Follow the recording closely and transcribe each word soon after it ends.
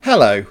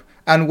Hello,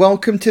 and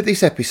welcome to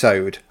this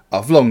episode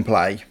of Long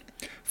Play.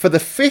 For the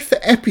 5th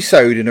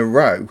episode in a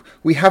row,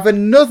 we have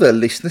another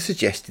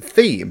listener-suggested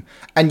theme,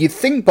 and you'd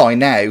think by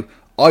now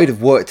I'd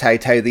have worked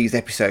out how these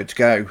episodes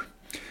go.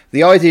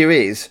 The idea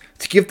is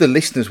to give the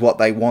listeners what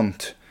they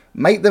want,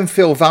 make them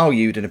feel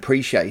valued and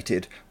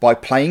appreciated by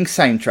playing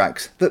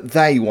soundtracks that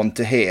they want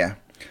to hear.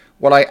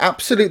 What I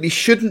absolutely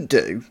shouldn't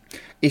do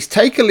is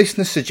take a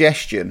listener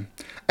suggestion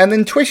and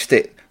then twist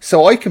it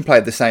so I can play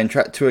the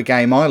soundtrack to a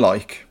game I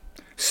like.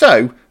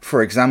 So,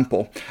 for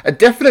example, a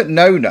definite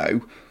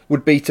no-no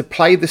would be to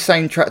play the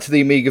soundtrack to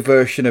the Amiga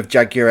version of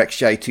Jaguar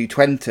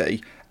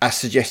XJ220, as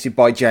suggested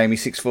by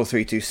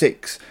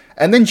Jamie64326,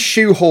 and then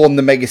shoehorn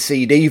the Mega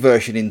CD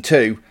version in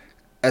too,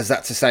 as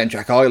that's a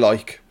soundtrack I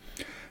like.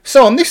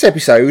 So on this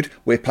episode,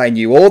 we're playing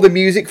you all the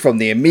music from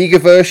the Amiga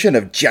version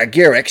of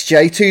Jaguar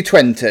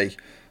XJ220,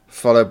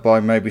 followed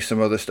by maybe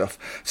some other stuff,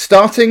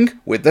 starting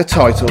with the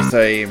title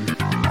theme.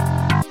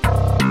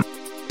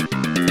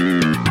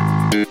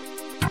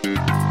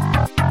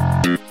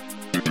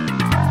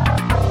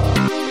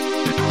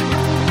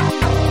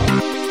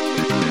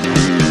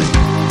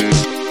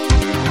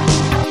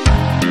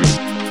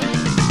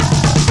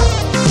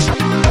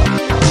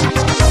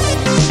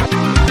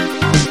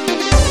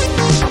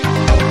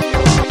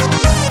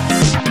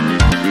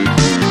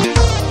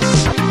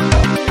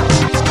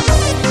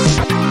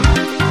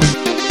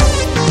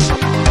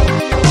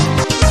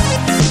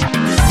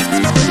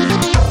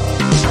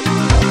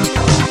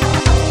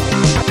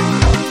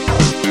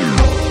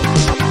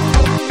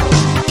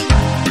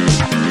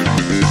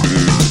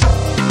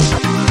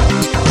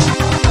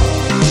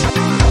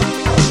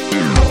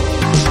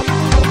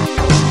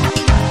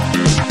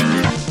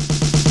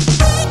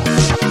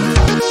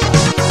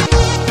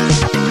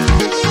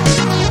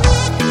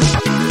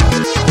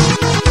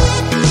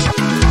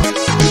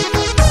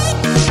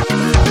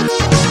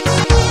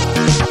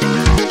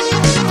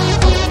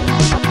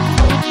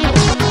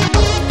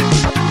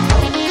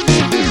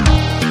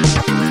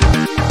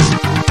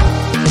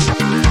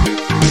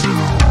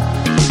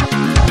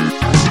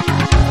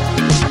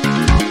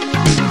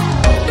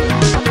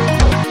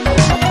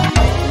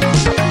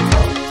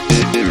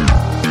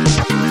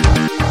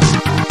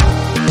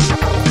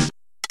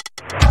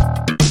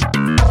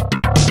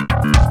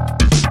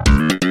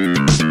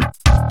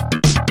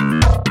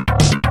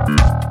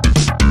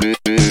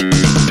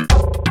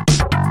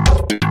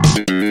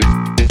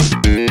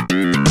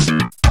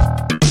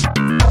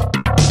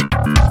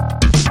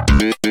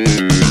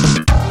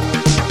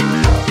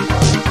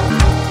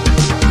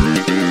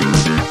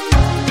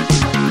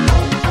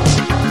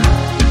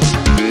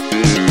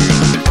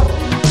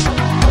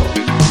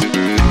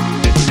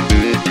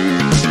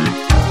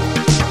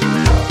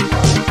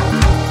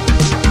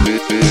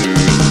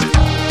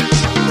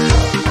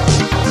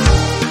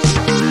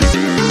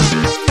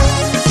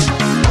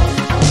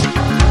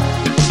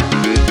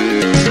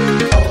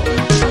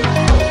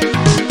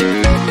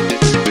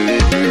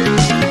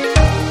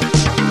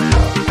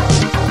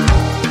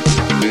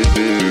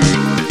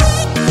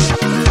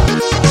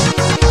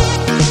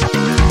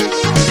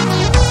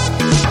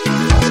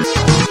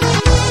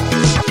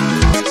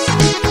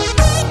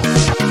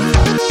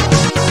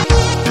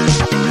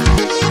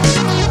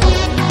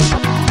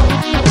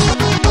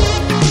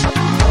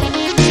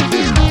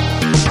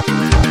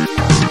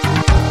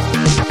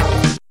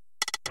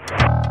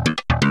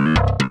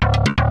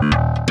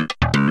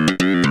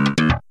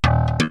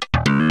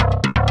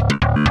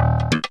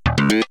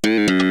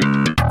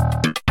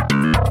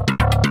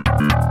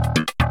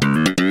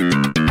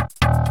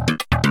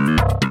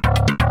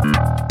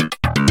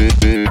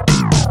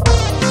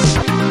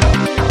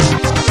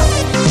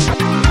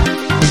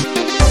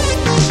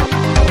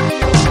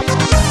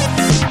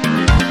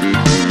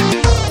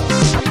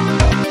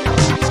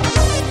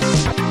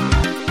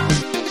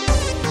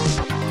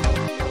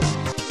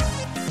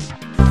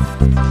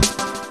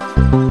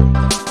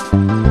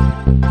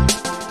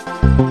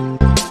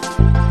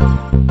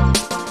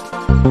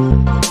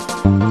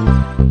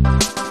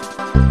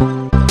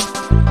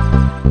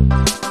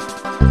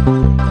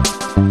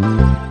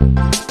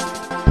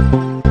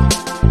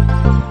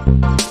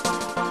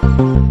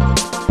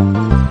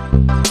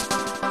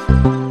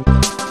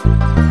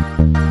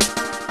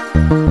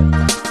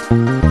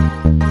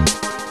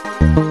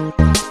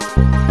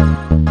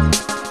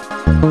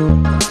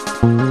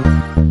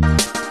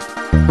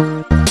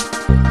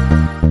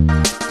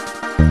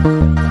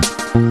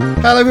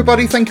 Hello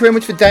everybody, thank you very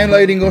much for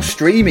downloading or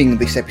streaming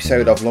this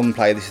episode of Long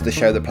Play. This is the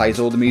show that plays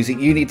all the music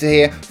you need to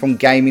hear from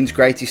gaming's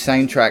greatest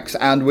soundtracks,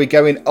 and we're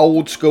going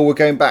old school. We're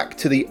going back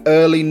to the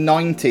early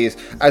 90s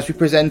as we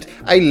present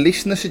a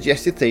listener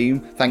suggested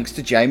theme thanks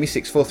to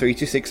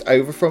Jamie64326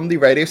 over from the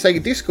Radio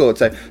Sega Discord.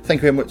 So thank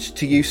you very much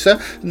to you,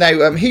 sir.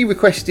 Now he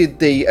requested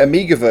the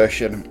Amiga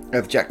version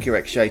of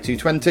Jaguar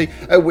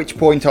XJ220, at which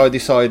point I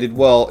decided,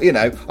 well, you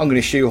know, I'm going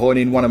to shoehorn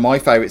in one of my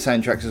favourite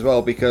soundtracks as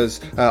well,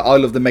 because I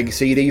love the Mega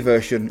CD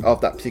version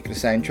of that that particular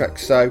soundtrack.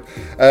 So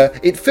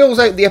it fills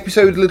out the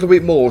episode a little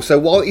bit more. So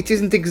while it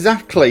isn't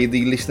exactly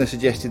the listener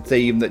suggested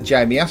theme that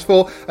Jamie asked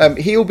for,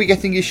 he'll be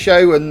getting his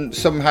show, and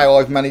somehow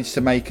I've managed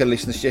to make a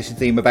listener suggested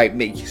theme about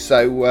me.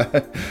 So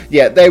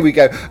yeah, there we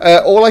go.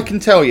 All I can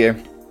tell you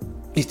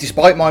is,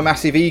 despite my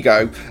massive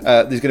ego,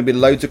 there's going to be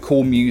loads of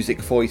cool music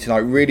for you tonight.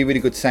 Really, really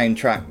good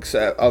soundtracks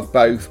of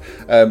both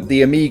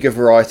the Amiga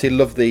variety.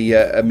 Love the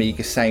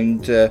Amiga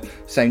sound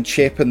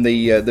chip and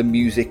the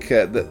music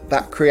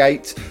that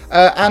creates,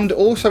 and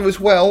also as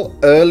well,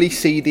 early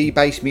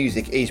CD-based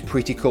music is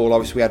pretty cool.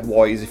 Obviously, we had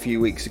Wise a few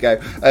weeks ago.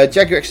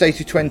 Jaguar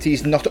XJ220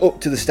 is not up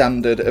to the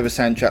standard of a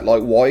soundtrack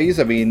like Wise.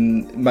 I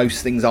mean,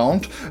 most things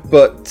aren't,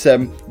 but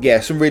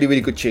yeah, some really,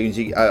 really good tunes.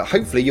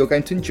 Hopefully, you're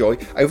going to enjoy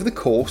over the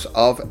course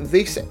of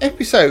this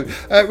episode.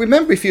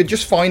 Remember, if you're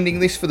just finding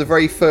this for the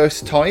very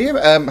first time,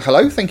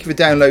 hello, thank you for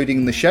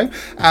downloading the show,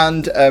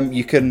 and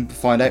you can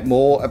find out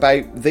more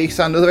about this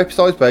and other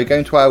episodes by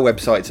going to our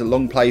website at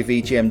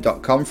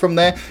longplayvgm.com. From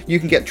there you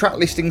can get track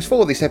listings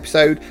for this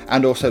episode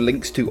and also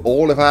links to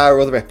all of our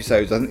other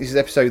episodes. I think this is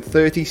episode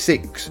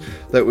 36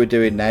 that we're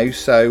doing now,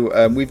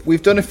 so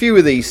we've done a few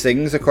of these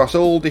things across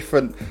all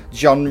different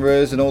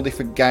genres and all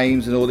different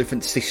games and all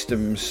different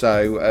systems,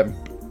 so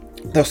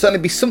there'll certainly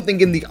be something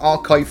in the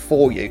archive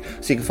for you,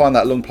 so you can find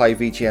that at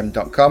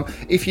longplayvgm.com.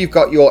 If you've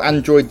got your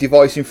Android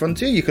device in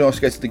front of you, you can also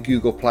go to the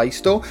Google Play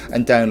Store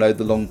and download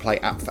the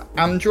Longplay app for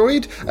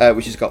Android,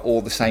 which has got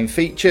all the same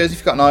features. If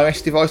you've got an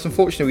iOS device,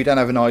 unfortunately we don't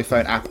have an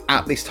iPhone app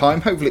at this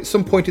time. Hopefully at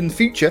some point in the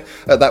future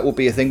that will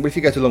be a thing, but if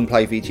you go to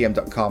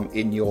longplayvgm.com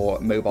in your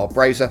mobile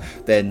browser,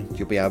 then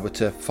you'll be able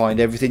to find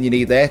everything you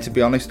need there, to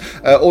be honest.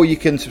 Or you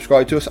can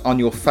subscribe to us on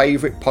your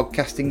favourite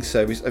podcasting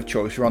service of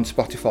choice. We're on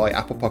Spotify,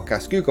 Apple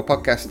Podcasts, Google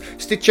Podcasts,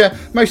 Stitcher.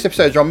 Most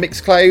episodes are on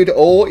Mixcloud,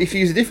 or if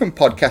you use a different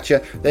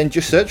podcatcher, then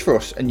just search for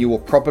us and you will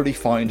probably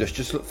find us.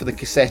 Just look for the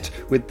cassette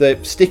with the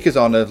stickers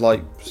on of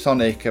like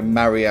Sonic and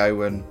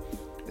Mario and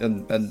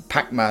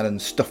Pac-Man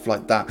and stuff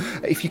like that.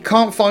 If you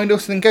can't find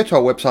us, then go to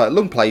our website at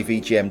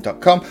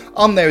longplayvgm.com.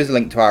 On there is a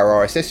link to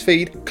our RSS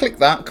feed. Click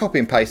that, copy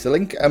and paste the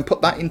link, and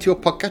put that into your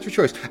podcatcher of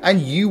choice,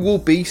 and you will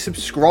be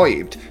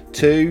subscribed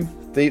to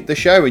the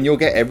show, and you'll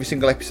get every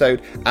single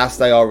episode as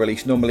they are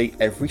released, normally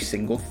every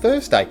single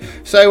Thursday.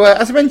 So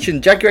as I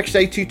mentioned, Jaguar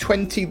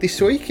XJ220 this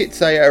week.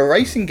 It's a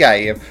racing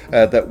game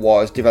that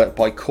was developed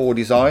by Core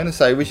Design,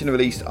 so originally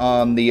released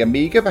on the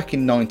Amiga back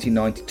in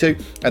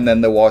 1992, and then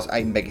there was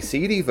a Mega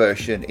CD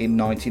version in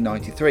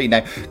 1993.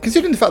 Now,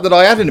 considering the fact that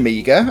I had an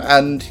Amiga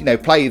and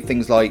played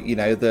things like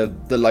the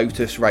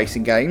Lotus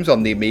racing games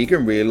on the Amiga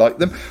and really liked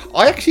them,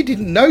 I actually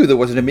didn't know there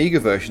was an Amiga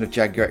version of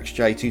Jaguar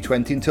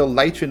XJ220 until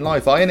later in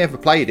life. I never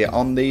played it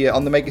on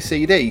the Mega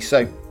CD,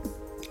 so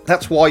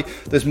that's why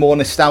there's more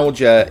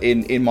nostalgia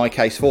in my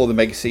case for the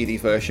Mega CD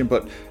version.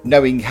 But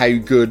knowing how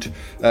good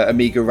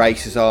Amiga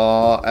races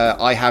are,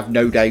 I have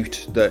no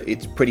doubt that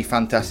it's pretty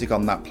fantastic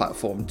on that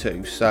platform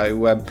too.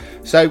 So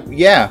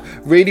yeah,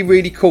 really,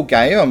 really cool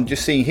game. I'm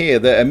just seeing here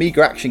that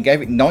Amiga Action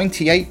gave it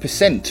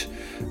 98%.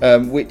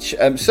 Which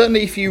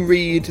certainly if you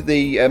read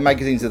the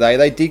magazines today,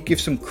 they did give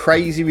some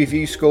crazy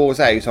review scores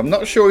out. I'm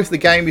not sure if the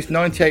game is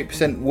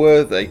 98%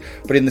 worthy,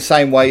 but in the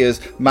same way as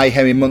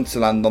Mayhem in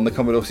Munsterland on the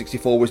Commodore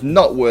 64 was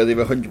not worthy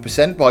of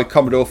 100% by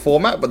Commodore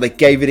format, but they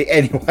gave it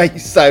anyway.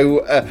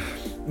 So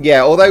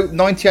yeah, although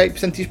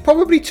 98% is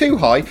probably too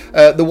high,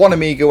 the One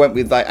Amiga went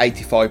with like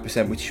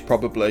 85%, which is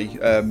probably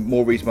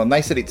more reasonable. And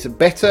they said it's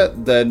better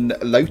than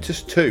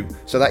Lotus 2,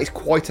 so that is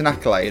quite an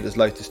accolade, as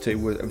Lotus 2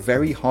 was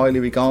very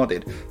highly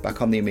regarded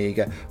back on the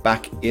Amiga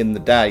back in the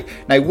day.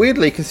 Now,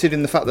 weirdly,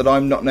 considering the fact that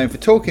I'm not known for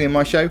talking in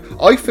my show,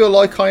 I feel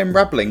like I am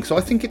rambling, so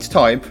I think it's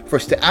time for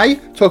us to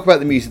talk about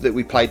the music that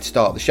we played to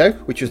start the show,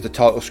 which was the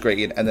title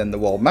screen and then the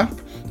world map,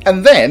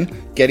 and then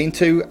get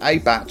into a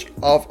batch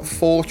of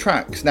 4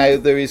 tracks. Now,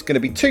 there is going to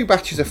be 2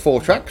 batches of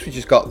 4 tracks, which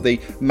has got the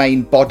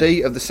main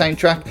body of the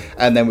soundtrack,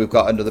 and then we've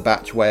got another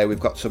batch where we've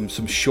got some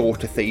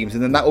shorter themes,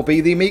 and then that will be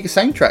the Amiga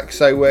soundtrack.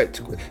 So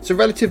it's a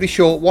relatively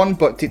short one,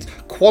 but it's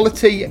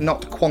quality,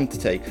 not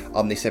quantity,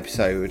 on this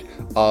episode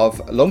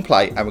of Long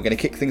Play, and we're going to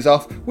kick things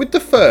off with the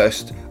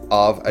first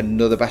of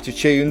another batch of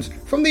tunes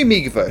from the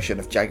Amiga version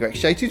of Jaguar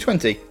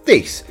XJ220.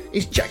 This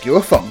is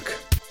Jaguar Funk.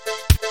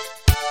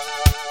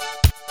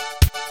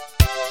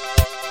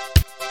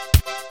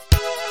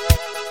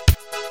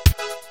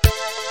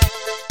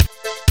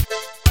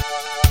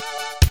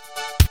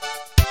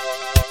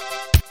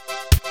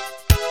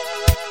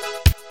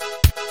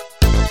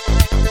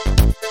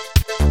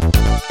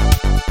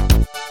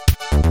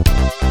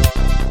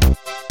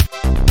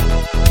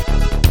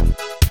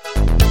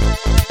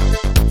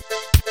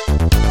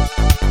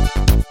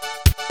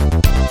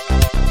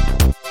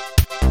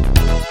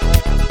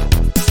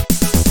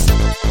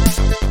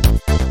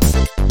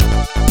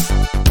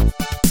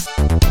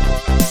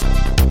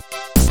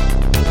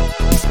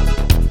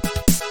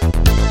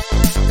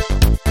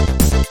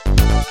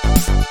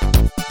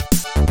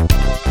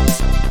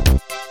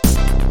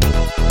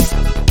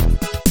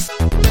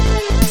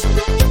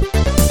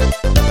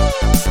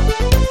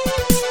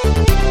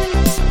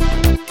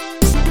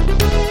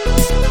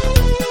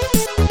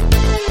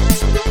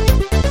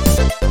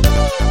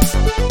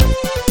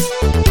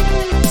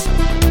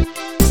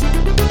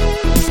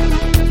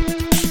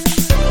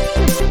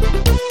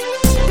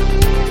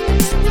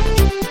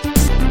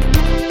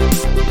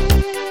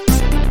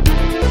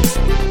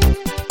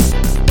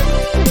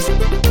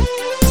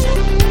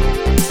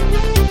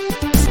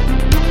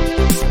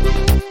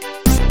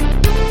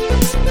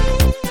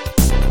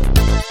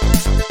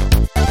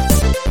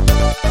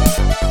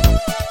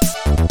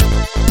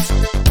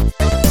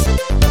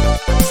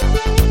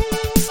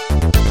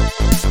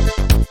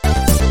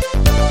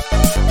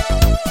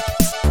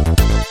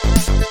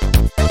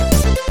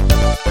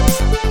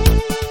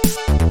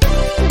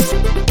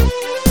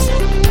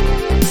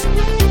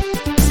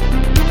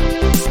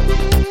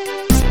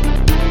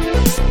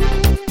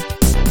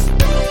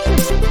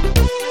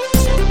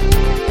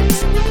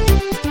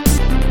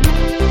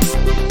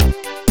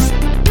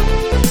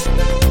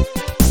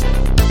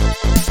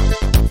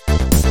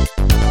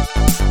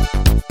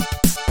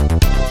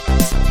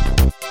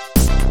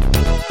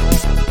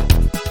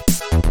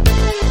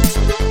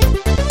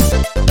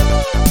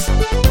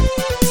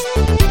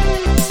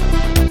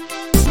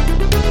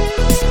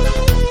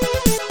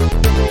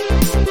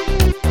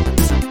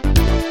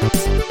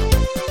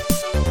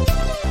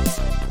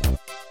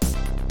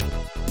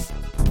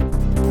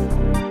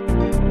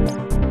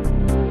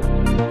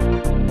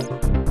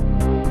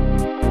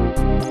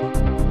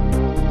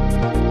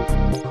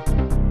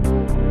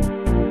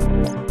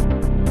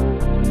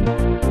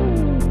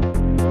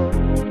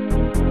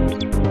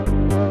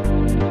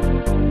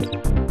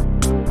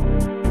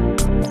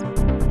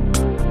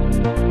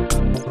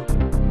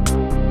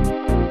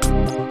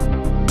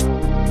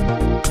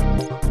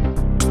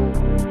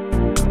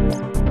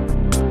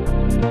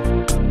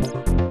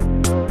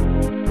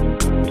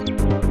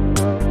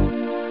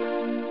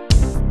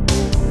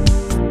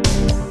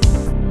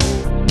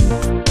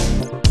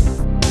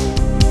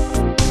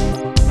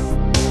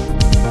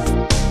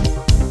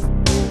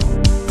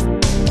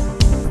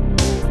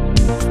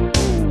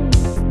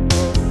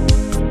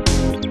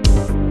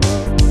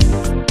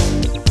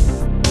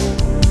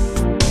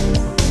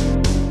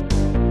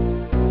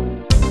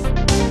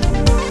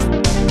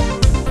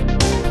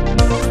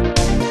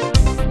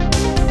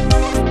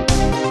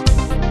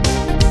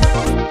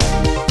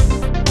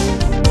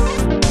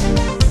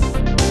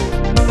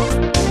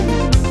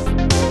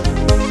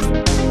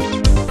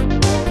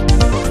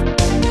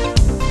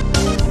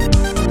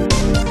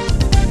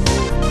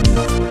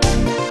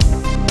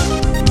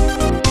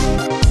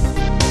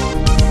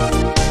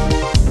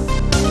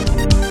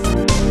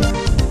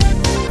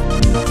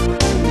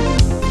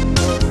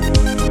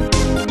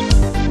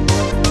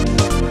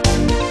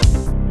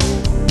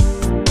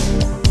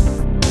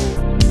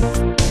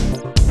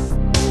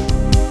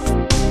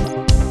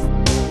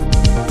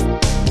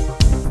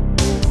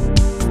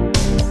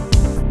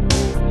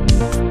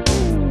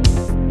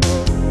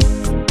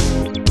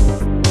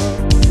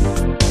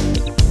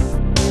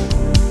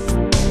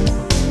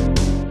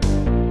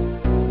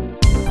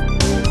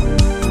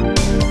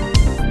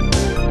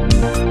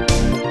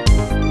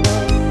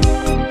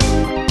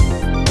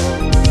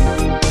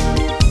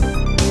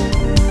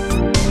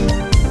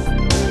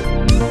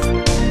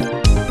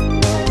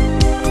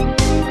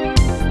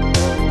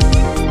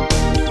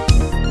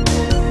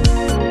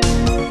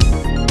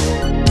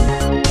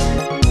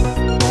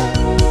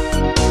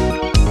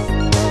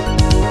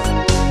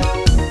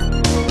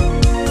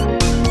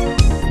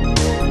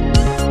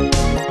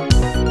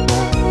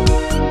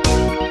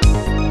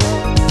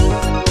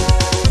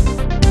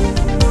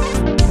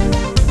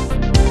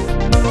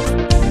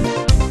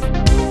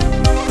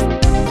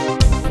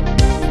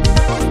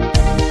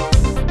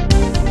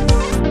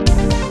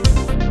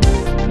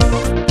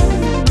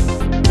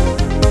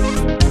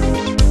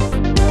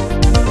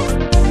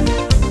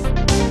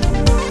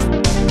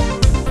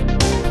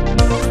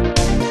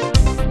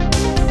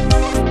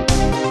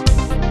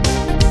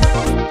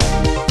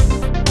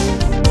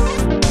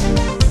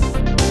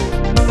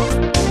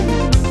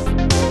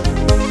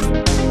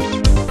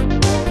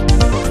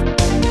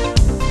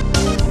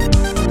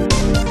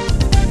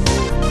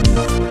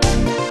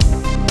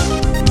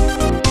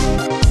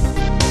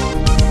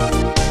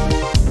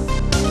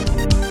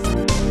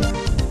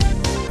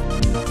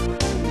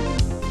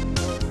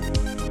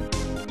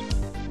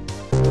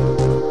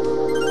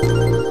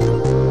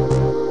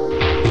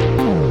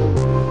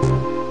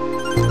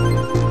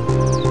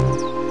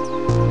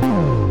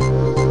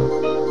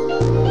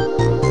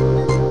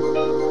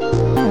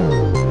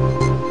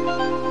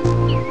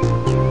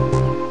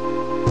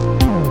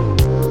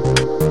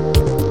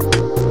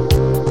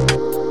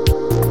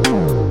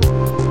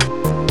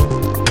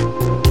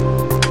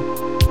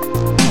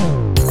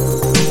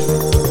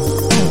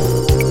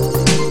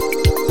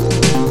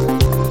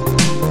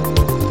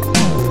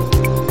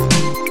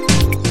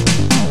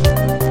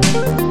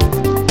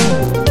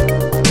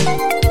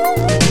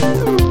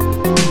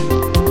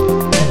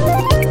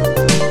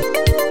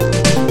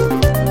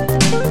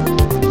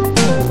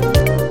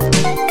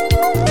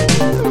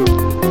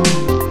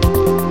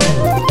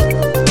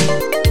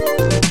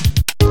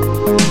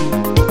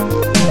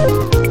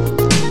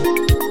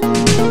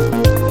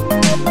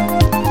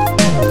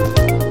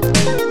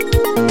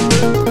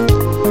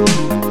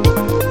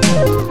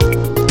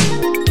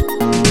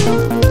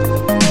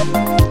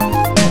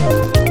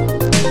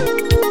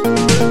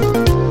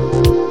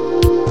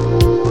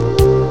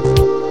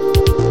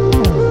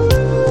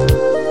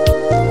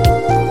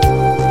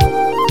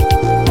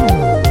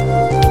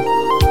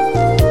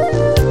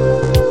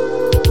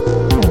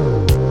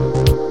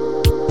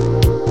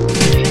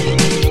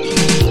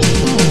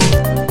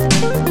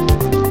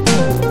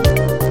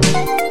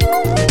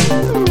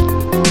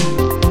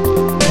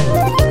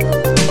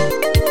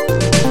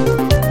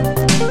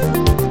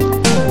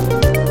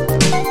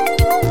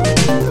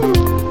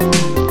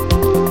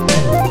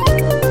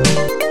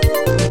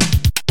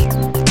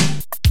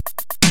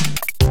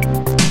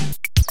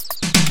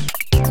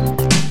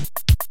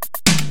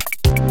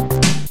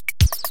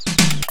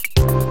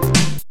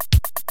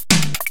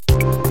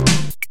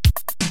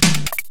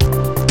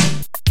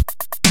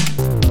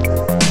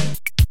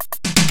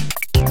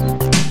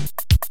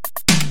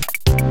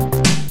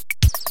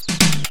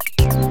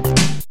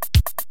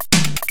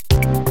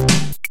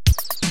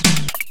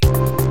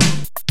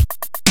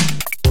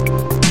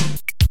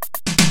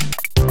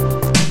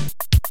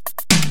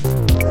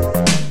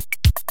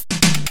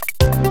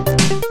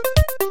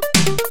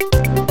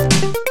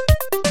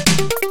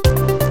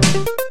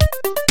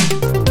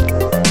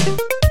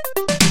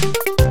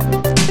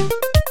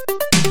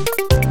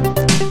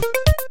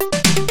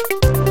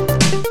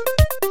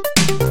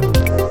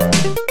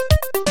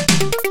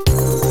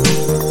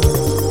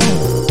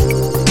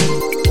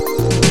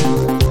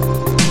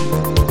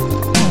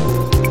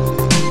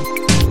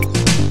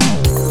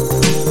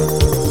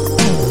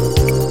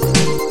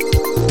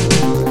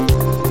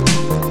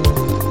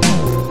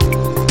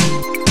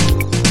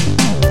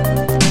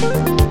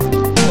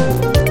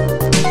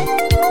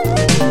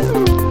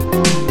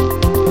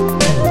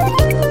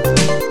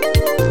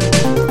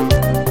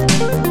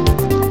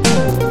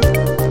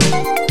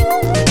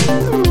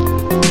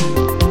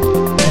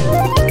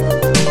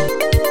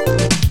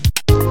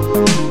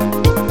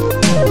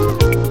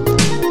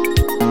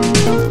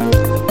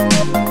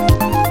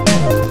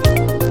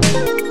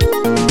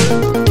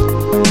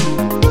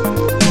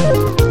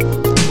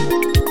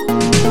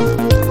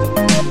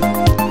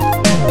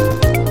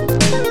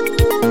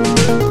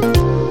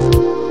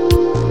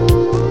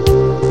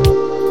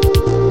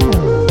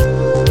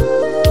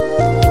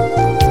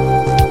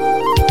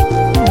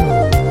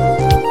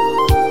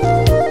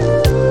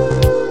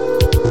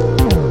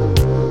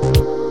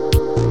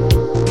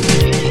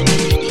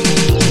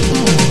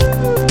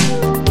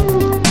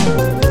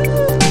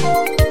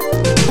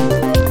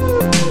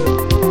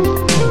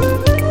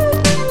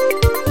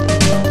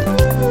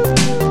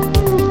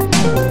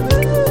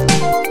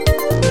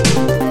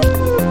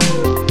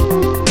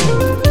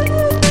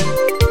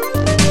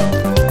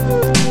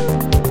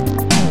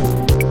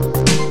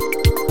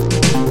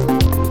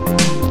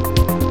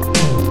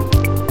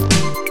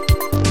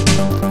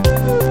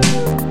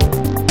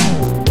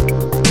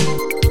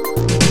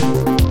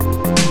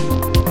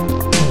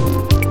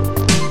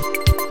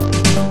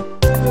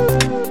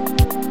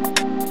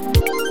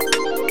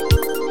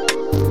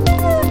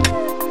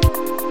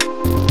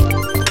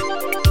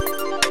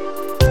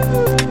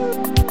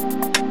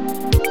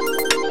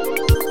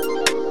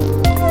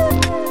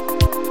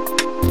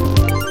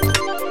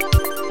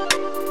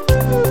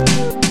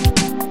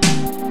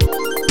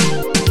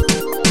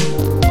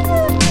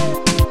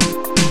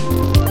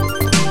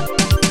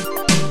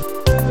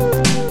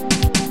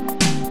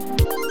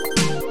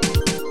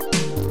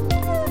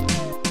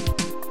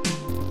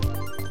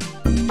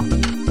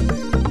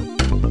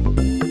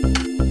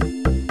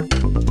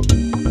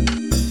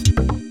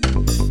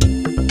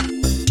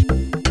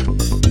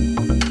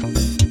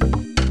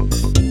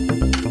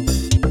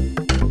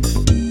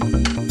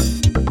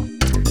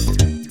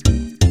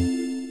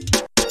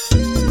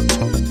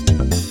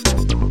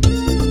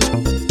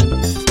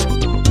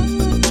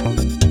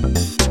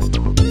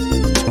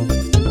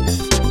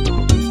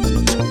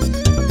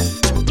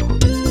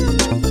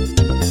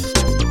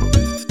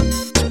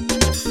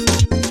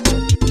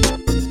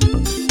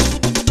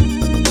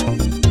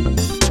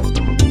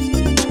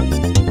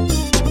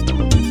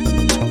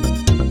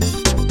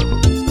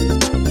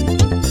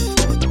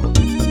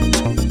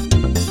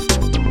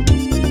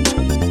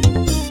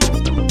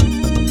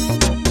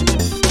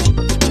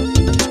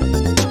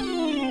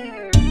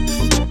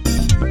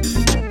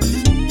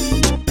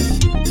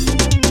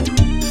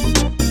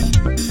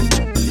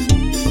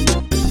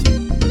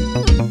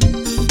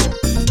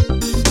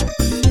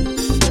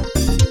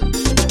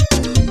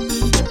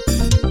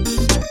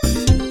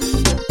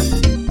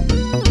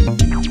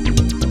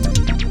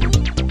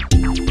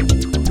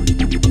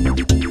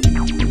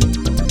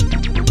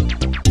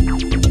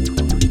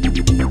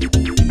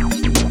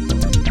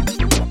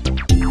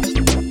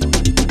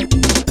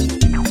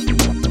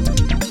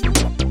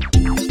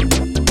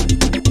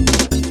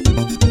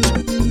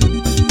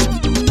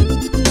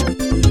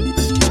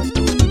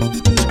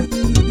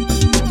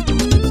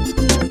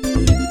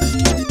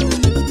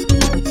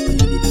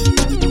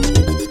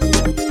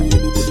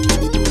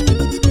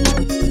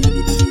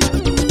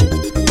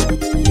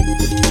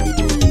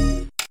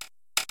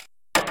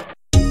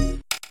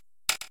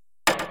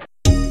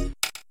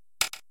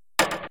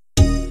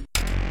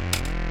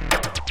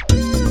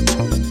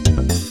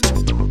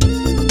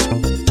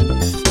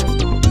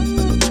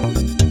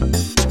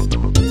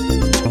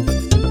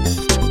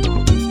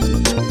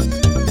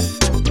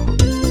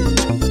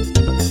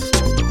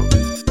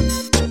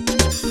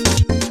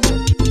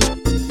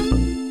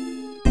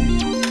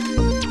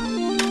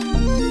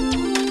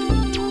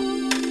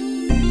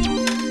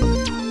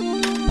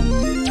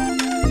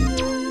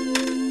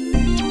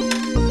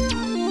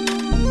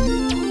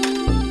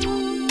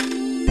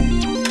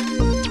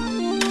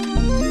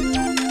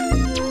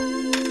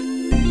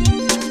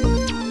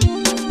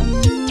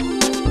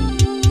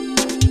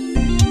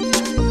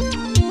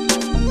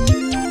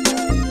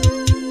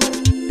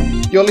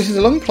 You're listening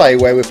to Long Play,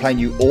 where we're playing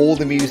you all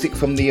the music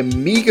from the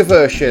Amiga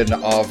version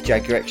of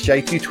Jaguar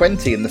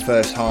XJ220 in the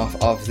first half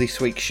of this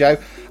week's show.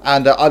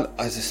 And as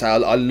I say,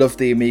 I love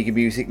the Amiga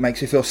music. It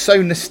makes me feel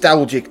so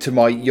nostalgic to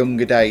my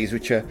younger days,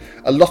 which are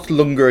a lot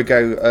longer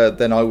ago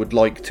than I would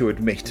like to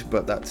admit.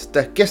 But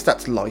I guess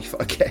that's life,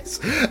 I guess.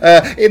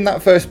 In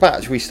that first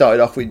batch, we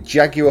started off with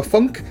Jaguar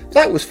Funk.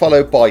 That was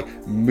followed by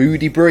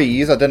Moody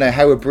Breeze. I don't know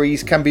how a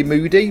breeze can be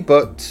moody,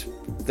 but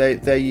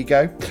there you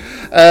go.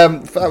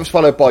 That was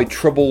followed by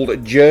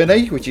Troubled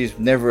Journey, which is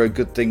never a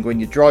good thing when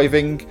you're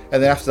driving.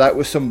 And then after that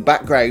was some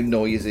background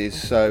noises.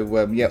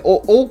 So yeah,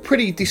 all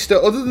pretty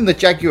other than the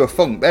Jaguar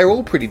Funk, they're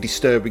all pretty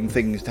disturbing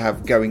things to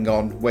have going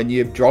on when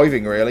you're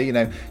driving, really. You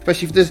know,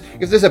 especially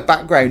if there's a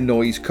background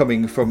noise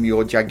coming from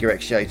your Jaguar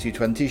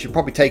XJ220, you should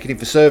probably take it in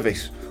for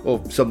service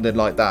or something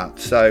like that.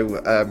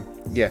 So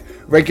yeah,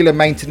 regular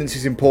maintenance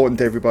is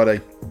important, everybody.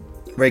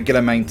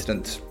 Regular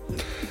maintenance.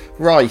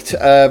 Right,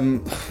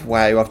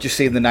 wow, I've just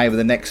seen the name of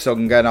the next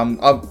song and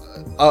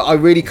I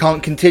really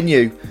can't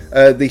continue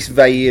this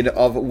vein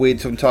of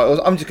weird subtitles.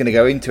 I'm just going to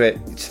go into it.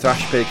 It's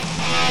Thrash Pig.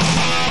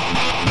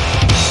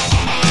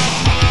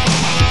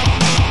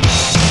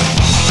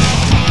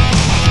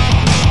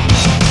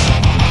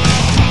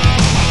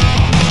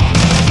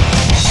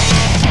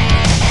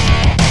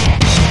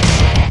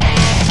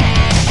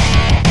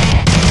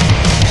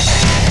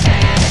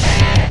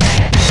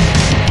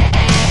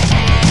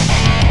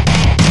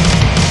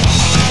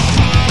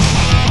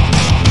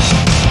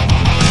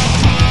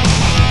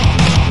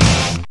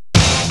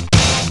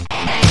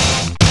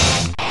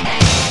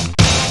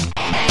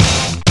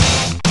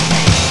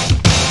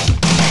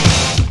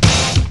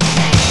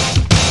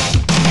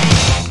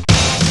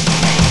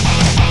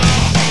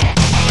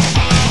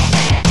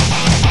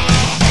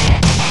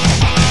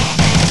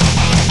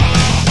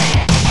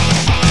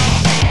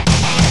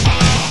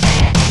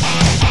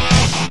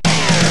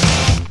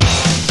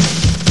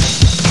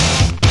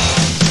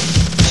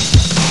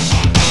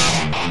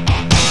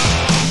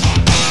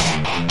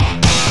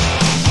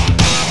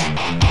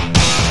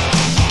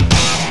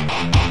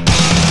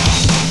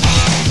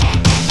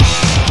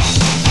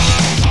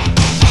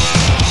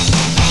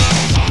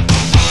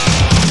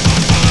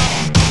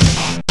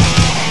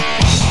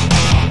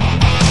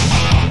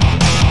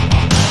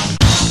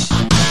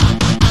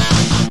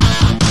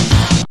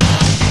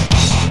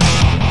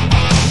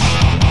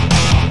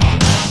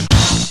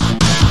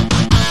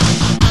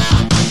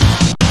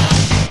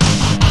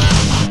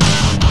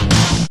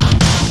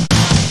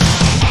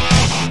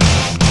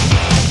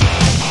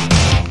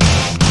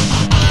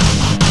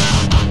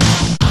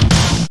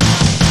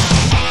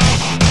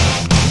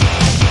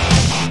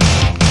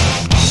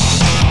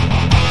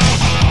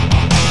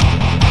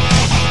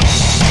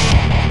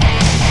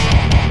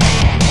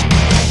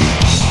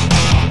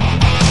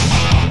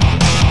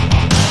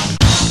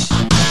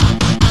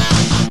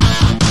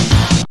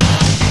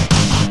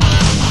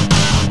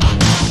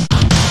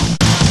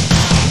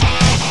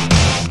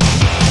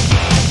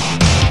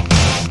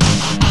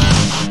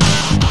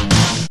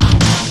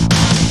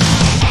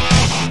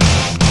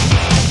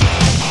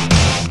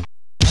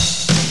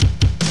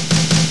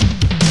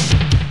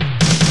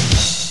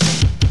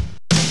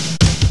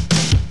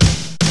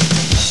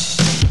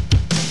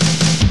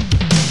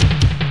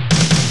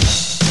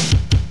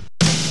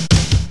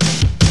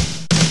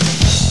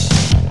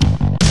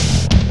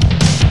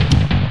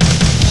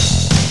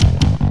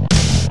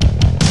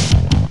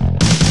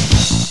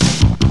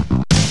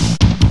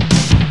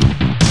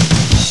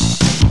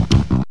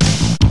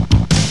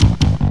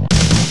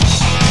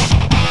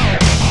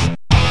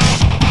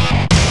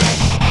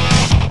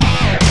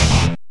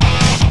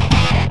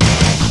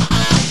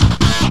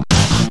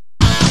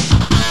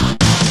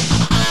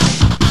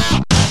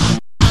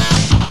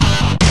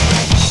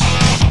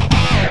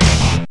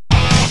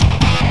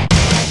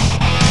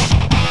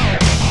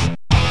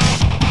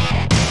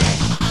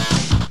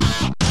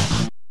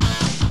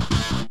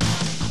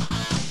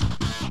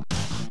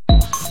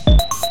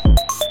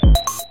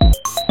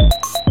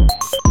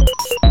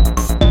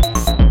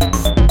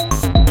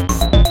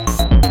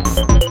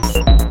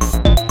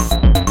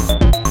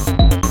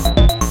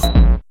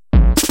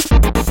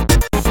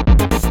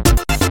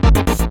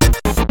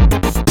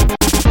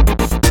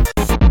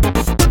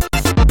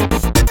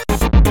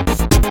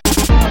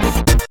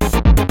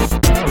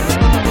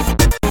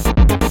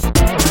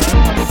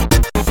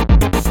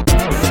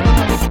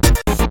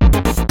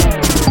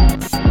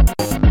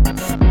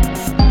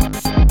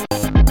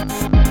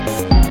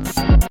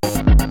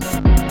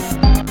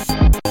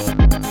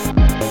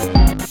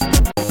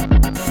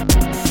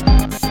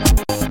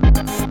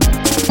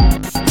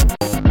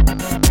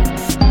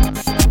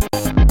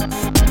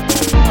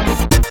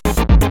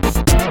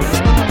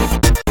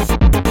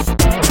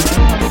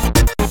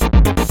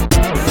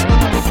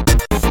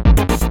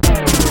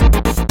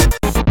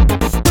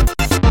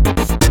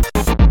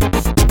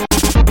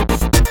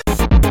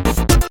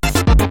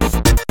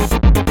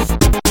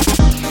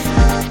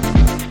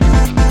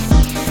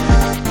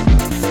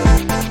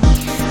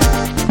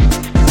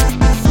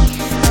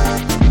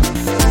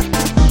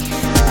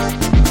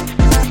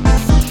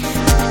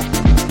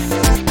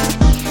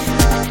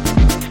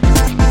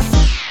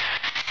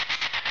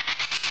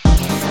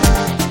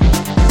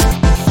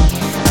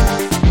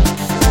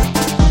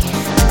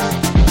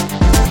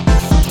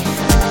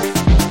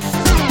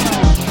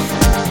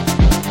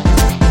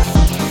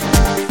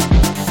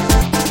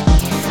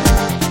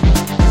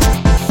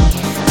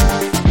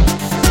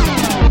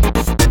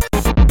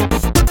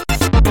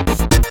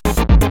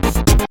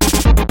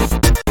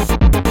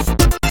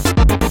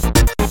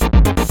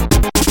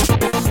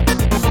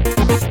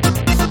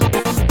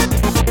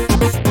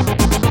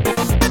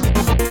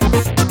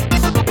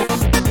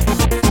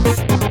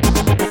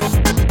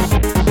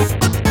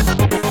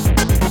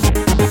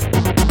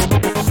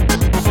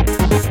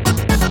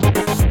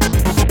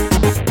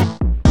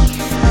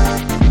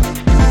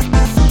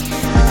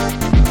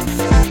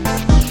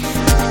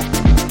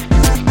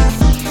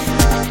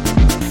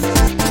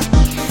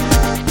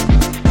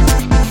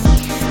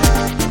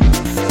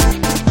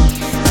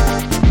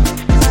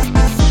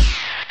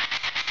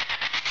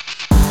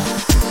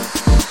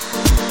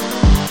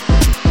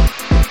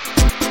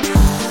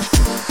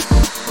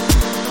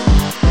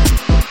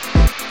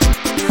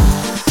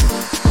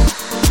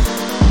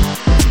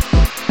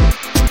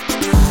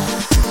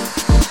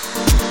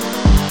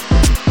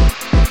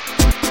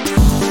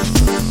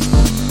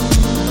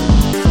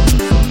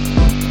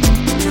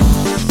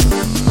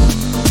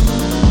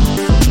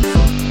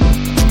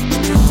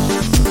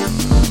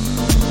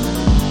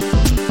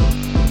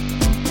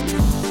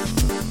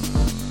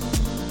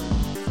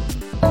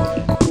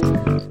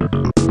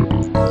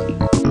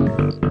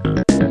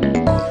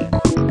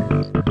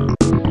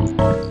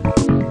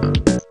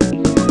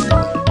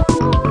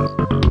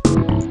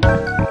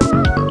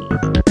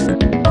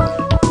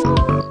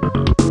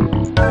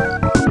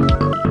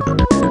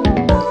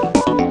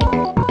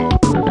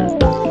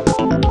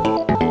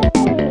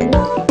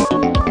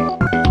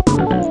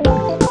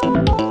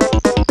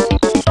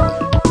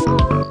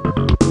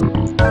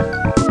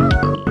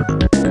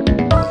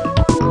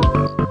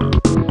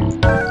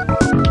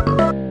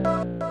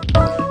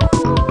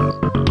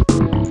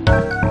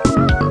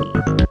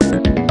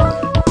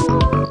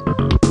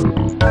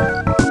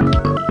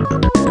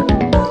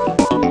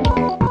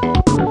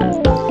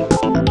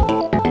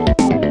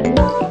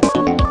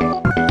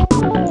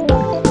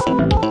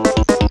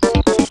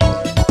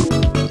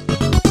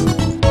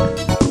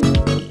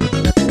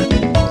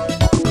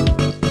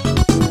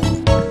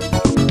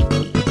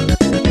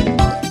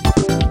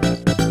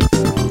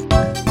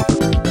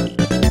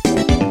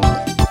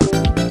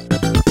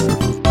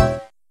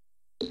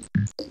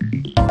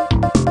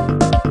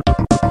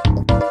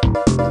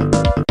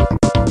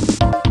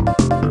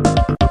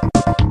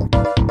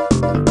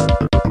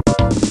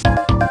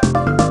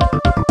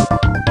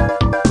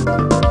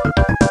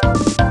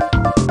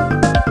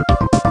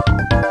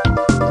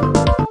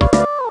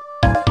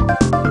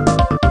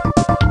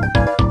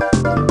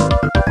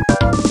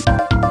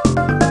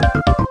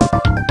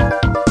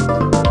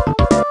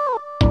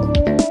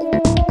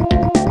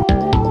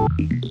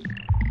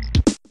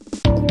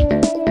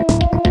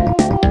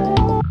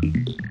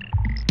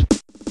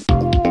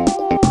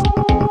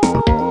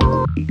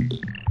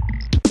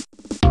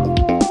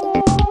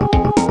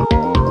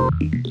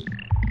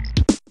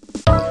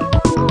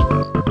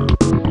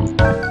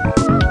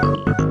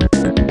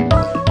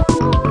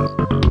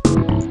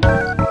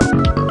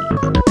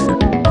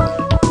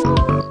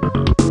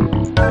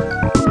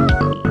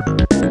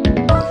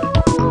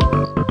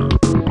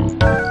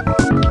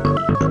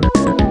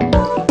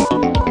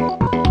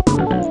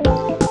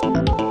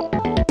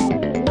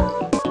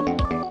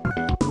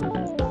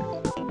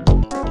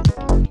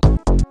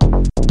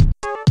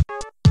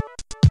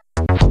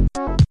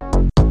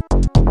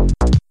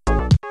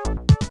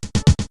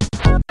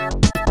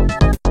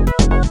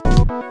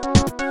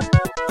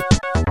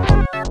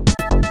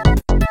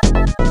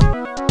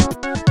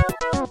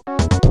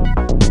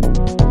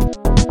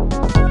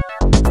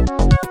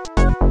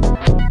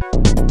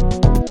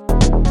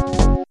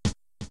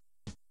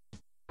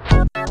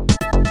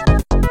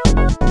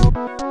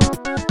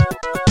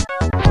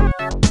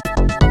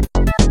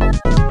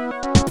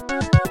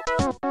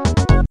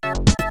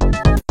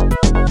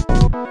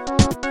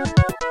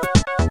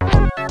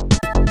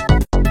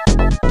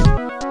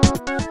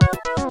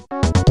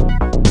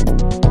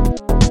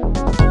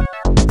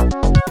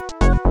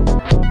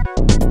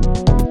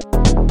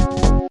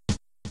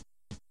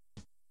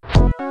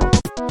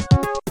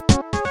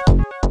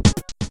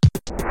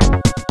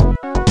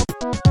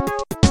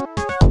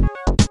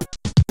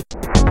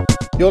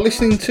 You're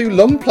listening to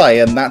Long Play,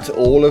 and that's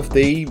all of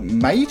the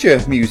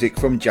major music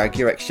from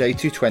Jaguar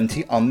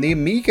XJ220 on the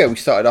Amiga. We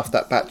started off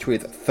that batch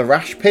with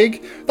Thrash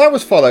Pig, that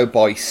was followed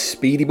by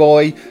Speedy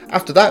Boy,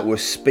 after that was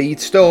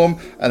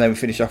Speedstorm, and then we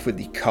finished off with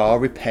the Car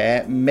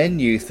Repair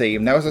Menu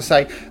theme. Now, as I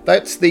say,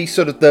 that's the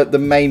sort of the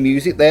main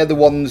music. They're the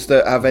ones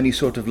that have any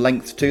sort of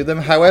length to them.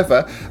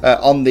 However,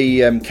 on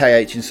the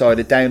KH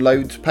Insider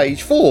downloads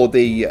page for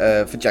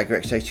for Jaguar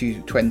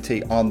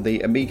XJ220 on the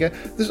Amiga,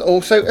 there's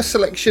also a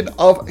selection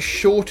of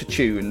shorter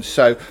tunes.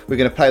 So we're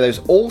going to play those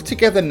all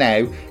together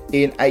now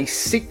in a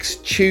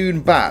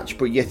 6-tune batch,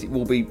 but yet it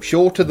will be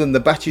shorter than the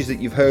batches that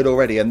you've heard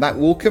already, and that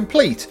will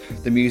complete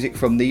the music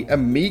from the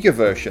Amiga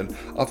version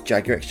of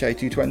Jaguar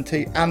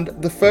XJ220 and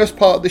the first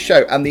part of the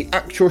show, and the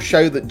actual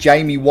show that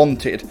Jamie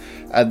wanted.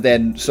 And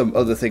then some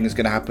other things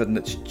going to happen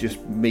that's just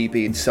me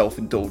being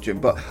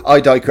self-indulgent, but I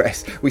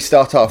digress. We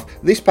start off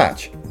this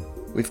patch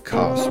with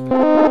Casp.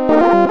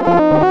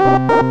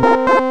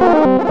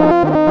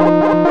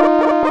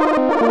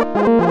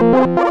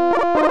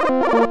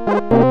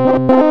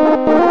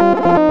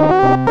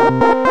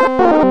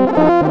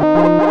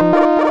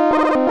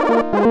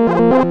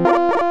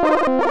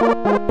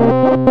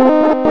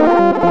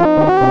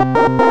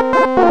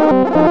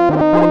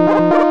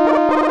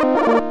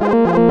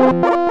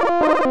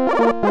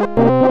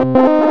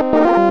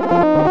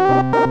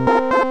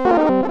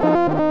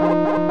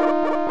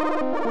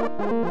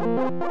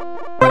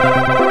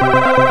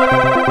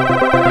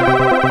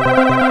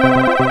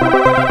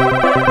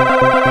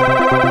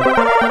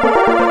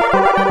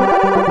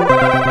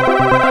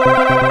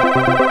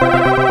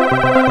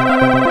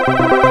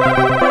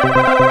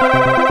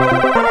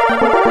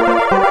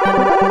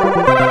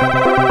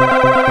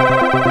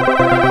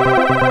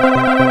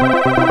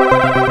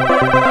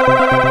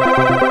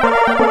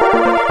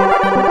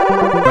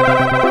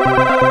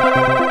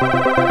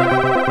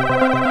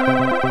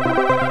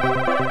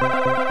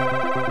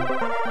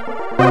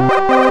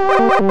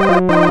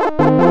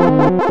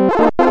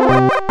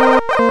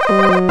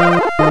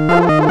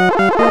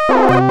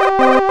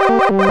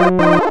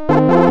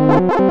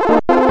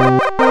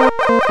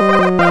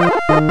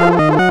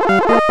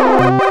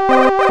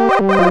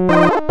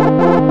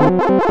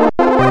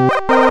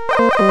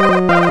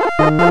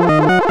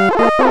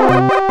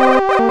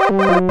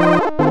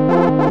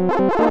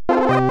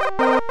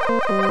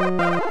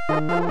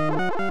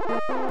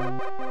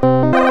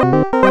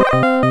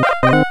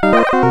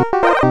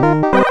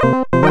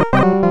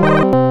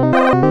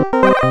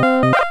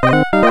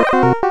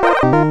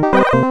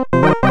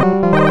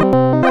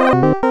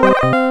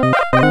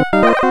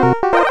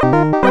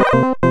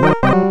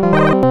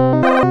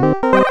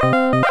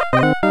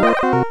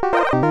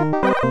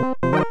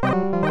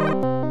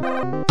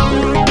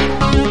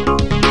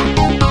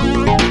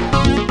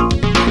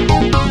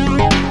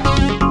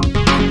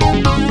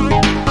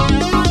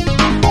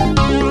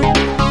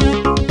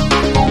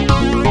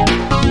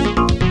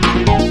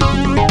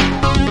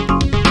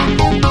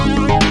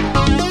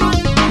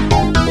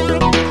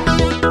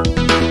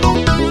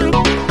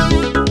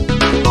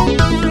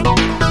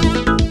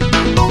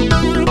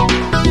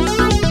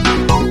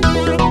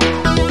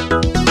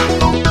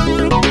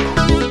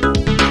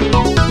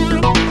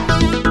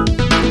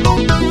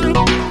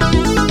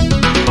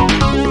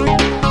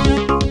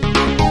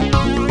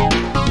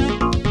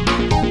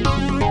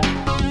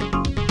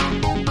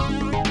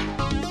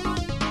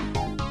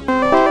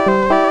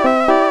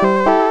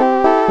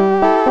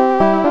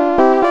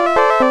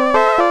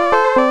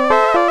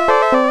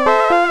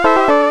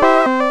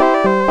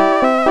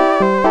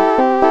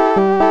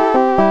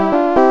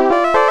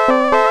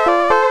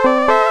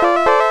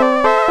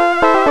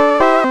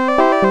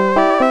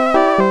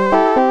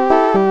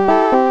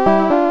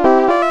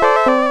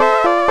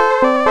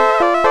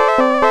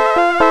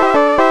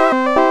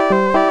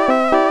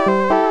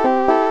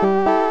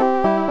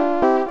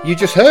 You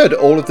just heard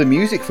all of the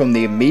music from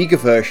the Amiga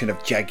version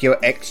of Jaguar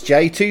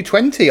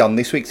XJ220 on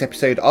this week's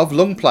episode of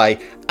Long Play,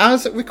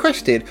 as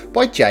requested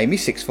by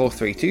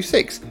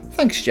Jamie64326.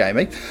 Thanks,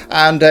 Jamie.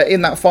 And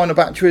in that final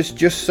batch was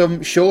just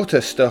some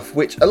shorter stuff,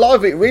 which a lot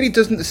of it really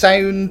doesn't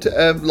sound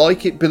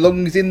like it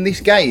belongs in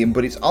this game,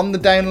 but it's on the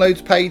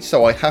downloads page,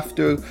 so I have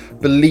to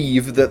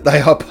believe that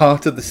they are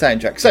part of the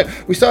soundtrack. So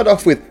we started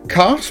off with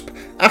Casp.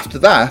 After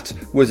that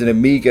was an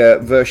Amiga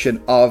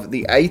version of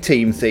the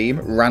A-Team theme,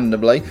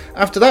 randomly.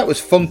 After that was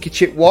Funky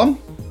Chip 1,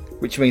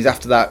 which means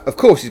after that, of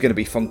course, is going to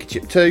be Funky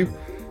Chip 2.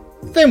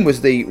 Then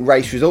was the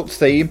Race Results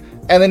theme,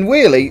 and then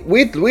weirdly,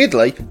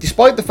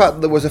 despite the fact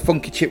that there was a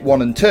Funky Chip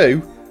 1 and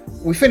 2,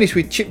 we finished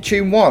with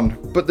Chiptune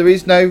 1, but there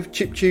is no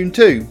Chiptune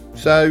 2.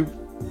 So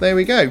there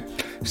we go.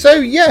 So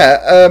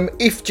yeah,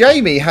 if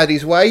Jamie had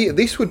his way,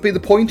 this would be the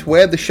point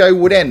where the show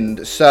would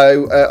end.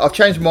 So I've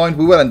changed my mind,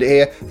 we will end it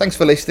here. Thanks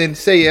for listening,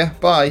 see ya,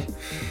 bye.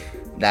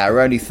 Now,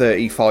 we're only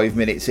 35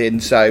 minutes in,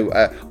 so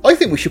I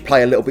think we should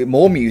play a little bit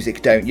more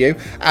music, don't you?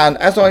 And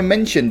as I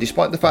mentioned,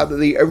 despite the fact that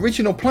the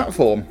original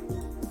platform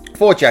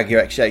for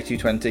Jaguar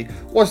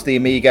XJ220 was the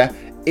Amiga,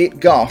 it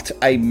got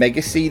a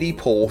Mega CD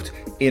port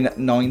in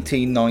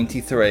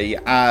 1993,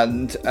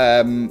 and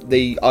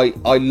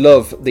I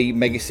love the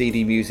Mega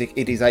CD music.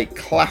 It is a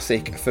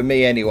classic for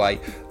me anyway,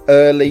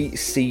 early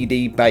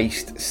CD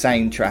based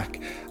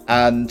soundtrack,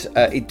 and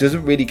it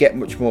doesn't really get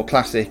much more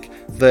classic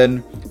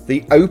than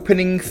the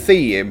opening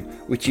theme,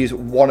 which is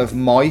one of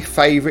my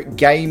favourite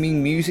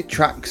gaming music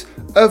tracks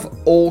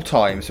of all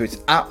time. So it's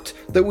apt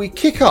that we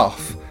kick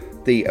off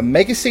the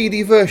Mega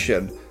CD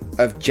version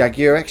of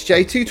Jaguar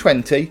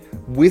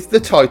XJ220 with the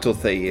title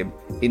theme,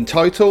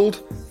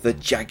 entitled The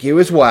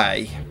Jaguar's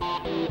Way.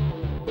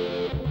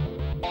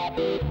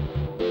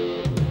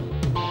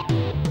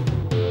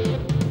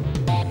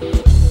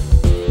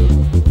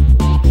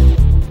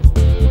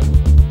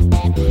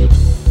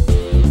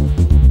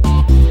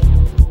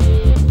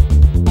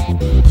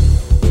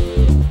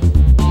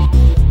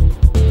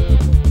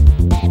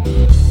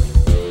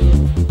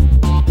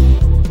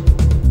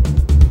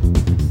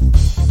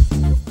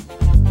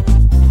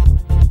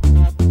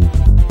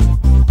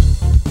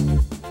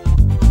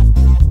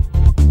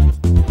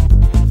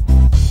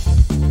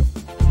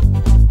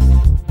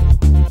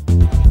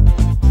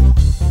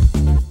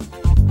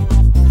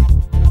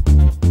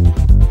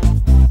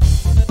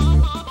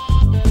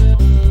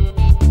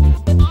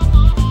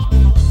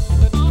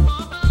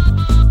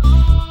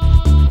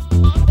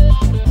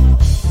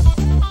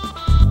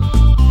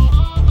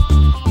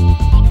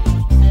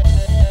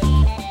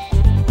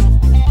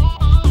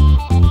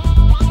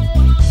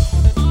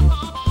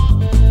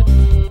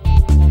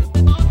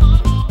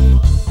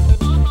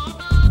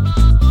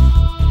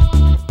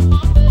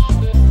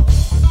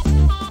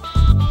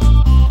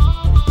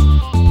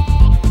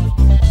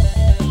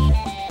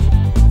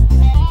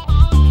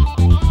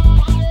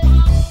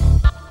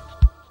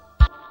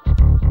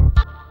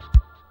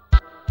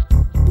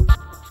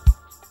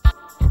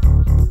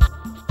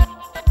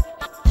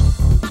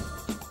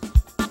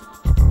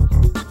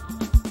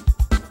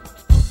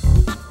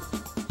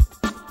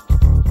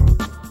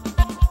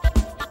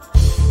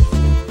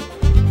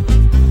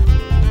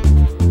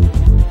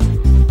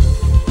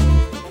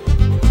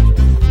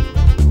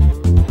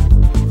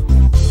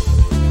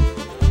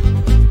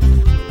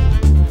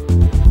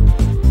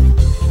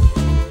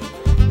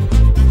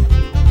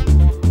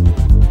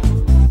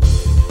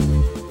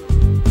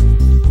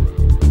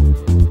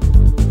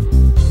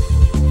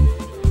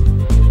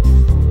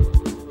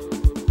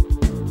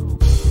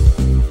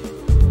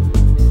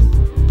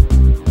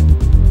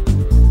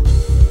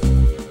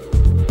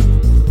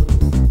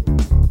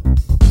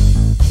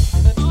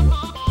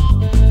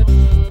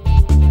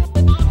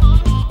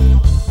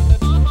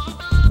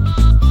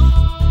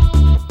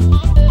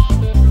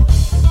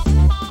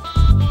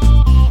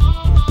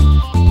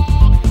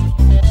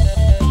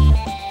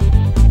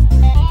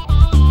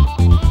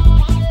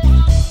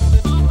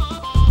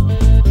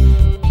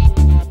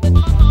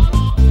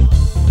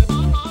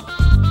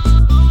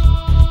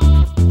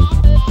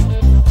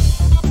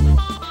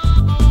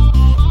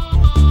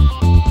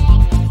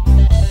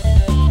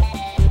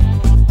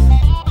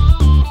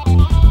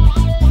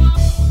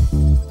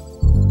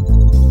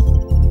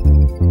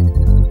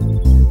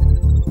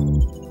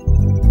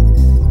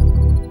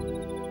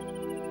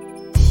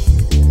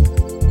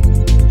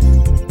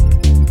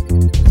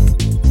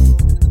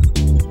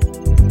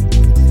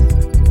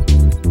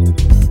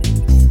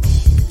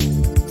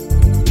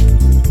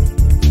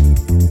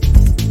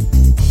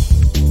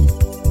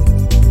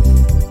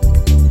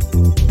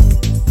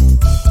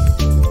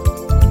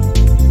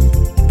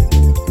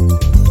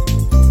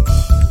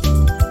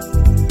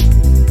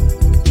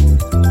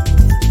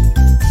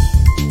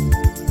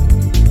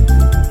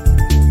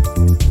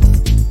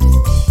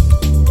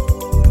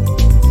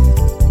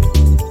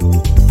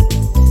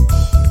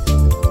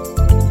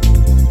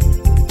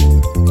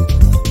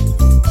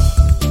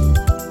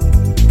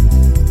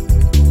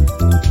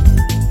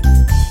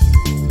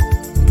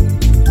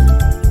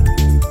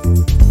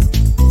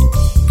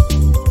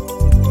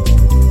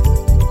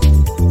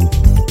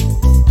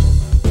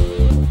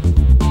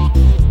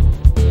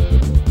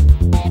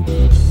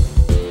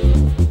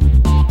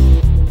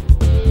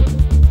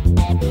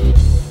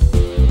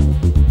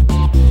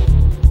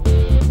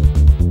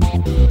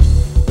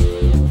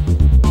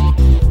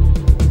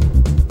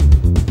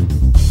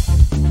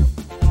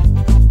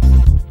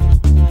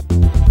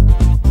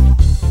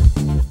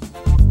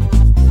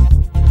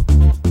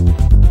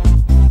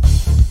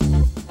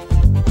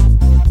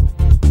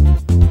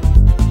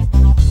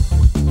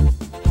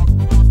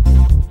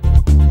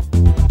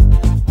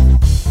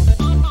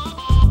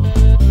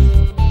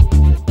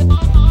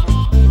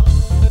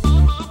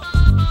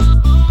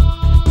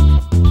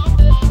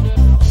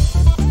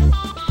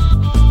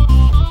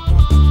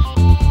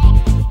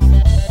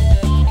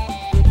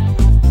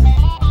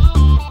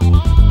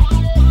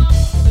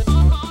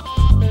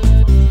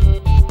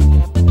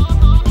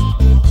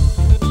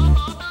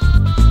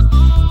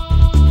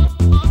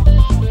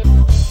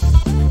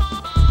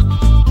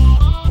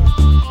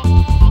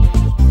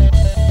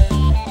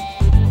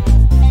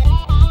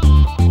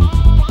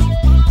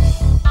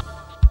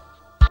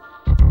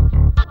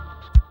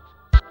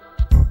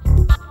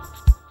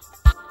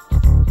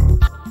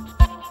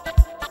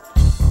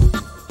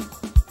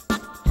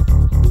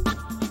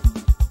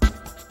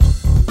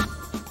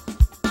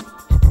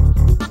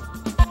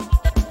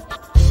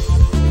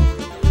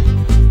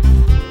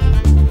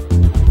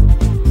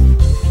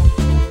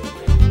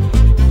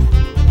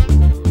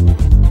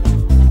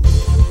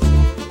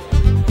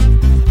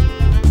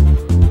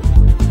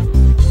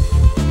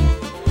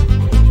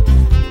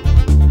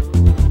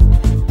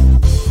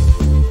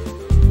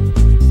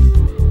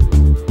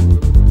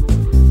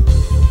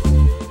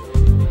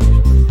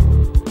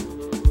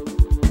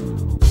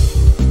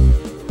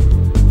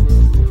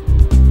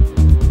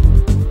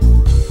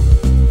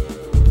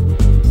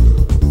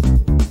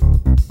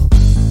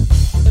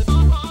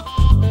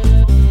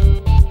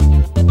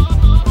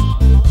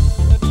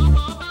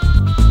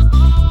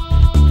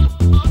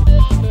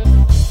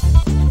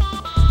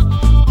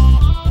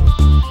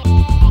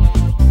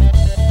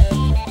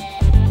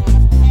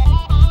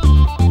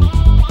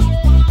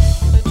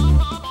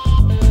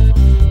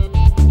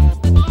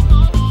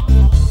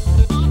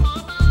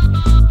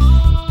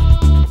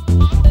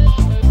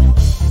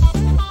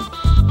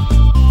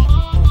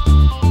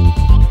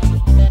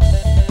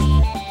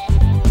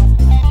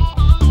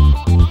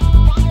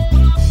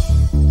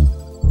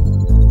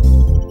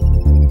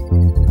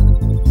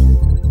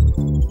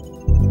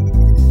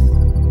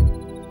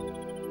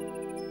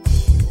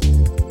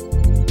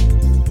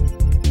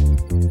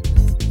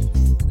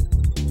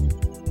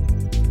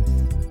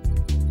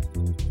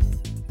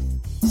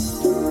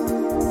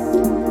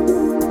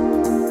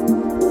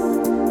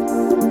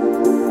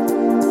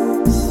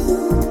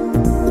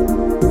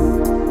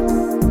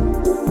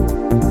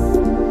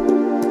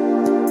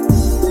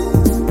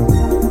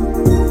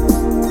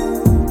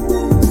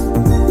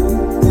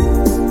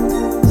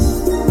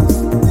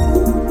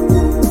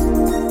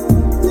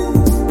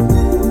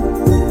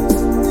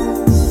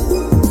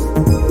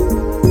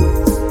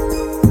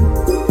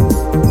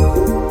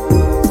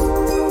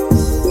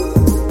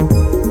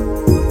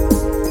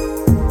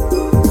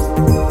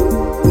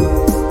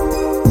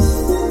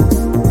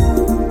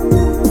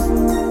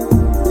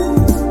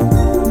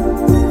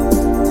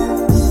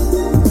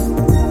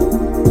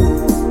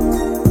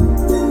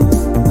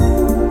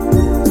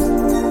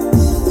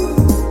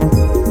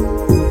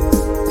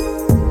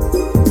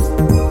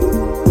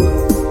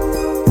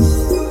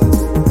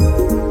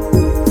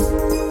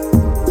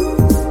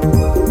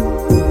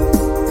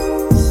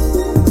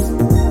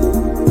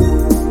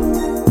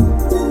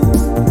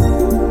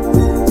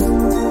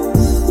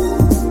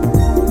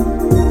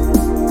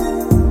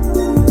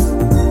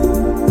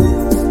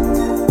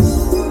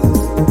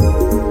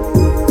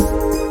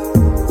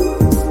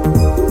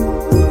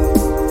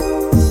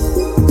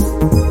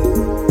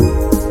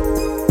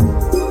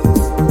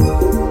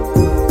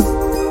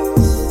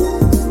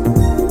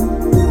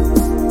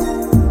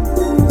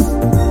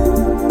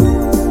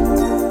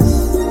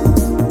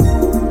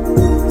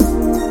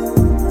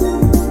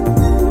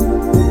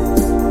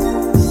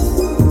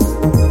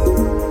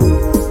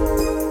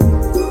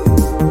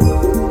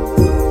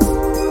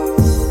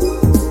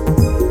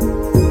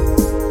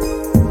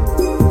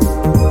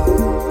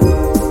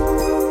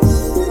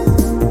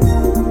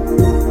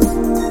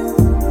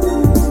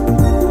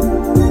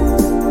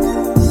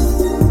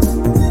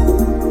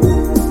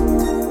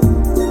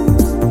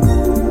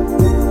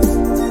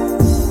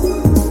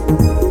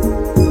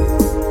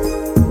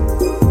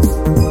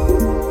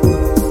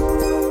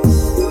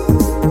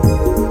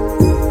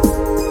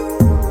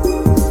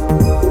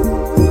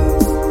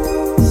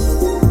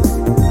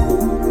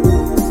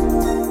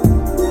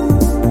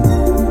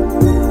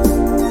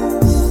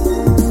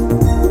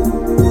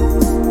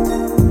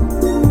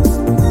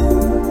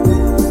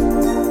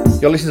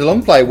 listening to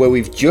Long Play, where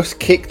we've just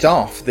kicked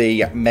off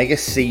the Mega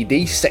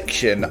CD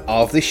section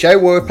of the show,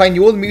 where we're playing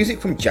you all the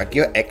music from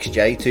Jaguar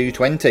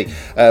XJ220.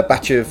 A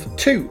batch of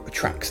 2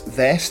 tracks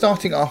there,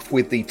 starting off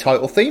with the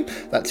title theme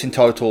that's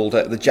entitled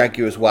The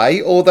Jaguar's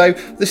Way, although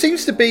there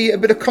seems to be a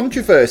bit of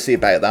controversy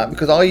about that,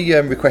 because I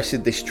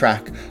requested this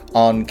track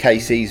on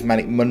Casey's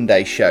Manic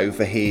Monday show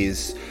for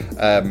his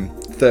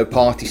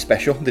third-party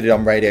special they did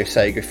on Radio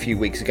Sega a few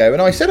weeks ago,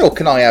 and I said,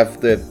 can I have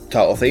the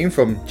title theme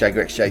from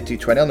Jaguar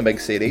XJ220 on the Mega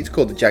CD? It's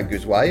called The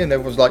Jaguar's Way, and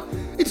everyone's like,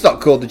 it's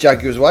not called The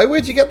Jaguar's Way,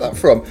 where'd you get that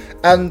from?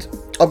 And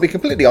I'll be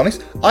completely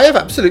honest, I have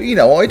absolutely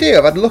no idea.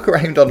 I've had a look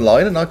around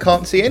online and I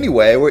can't see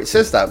anywhere where it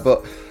says that,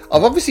 but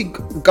I've obviously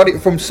got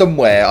it from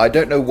somewhere. I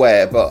don't know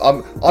where, but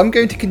I'm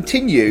going to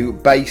continue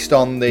based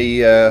on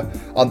the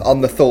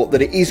on the thought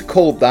that it is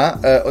called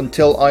that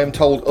until I am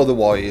told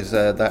otherwise.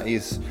 That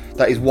is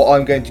what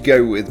I'm going to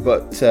go with.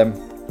 But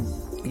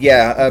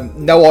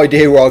no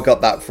idea where I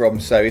got that from.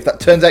 So if that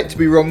turns out to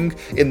be wrong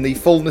in the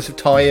fullness of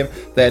time,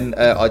 then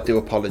I do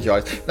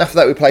apologise. And after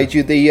that, we played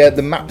you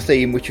the map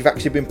theme, which we've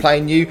actually been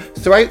playing you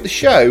throughout the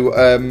show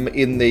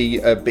in the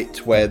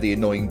bit where the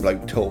annoying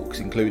bloke talks,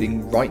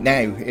 including right now,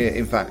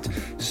 in fact.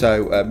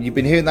 So you've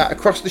been hearing that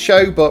across the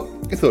show, but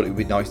I thought it would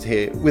be nice to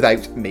hear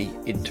without me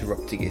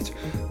interrupting it.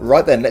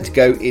 Right then, let's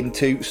go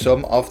into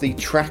some of the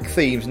track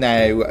themes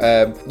now.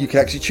 You can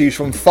actually choose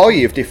from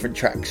 5 different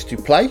tracks to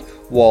play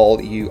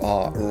while you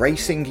are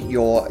racing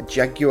your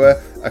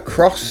Jaguar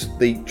across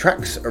the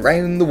tracks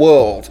around the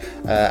world.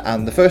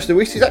 And the first of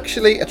which is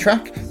actually a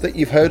track that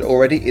you've heard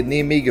already in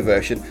the Amiga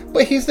version,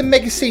 but here's the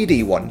Mega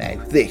CD one now.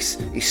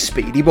 This is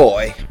Speedy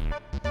Boy.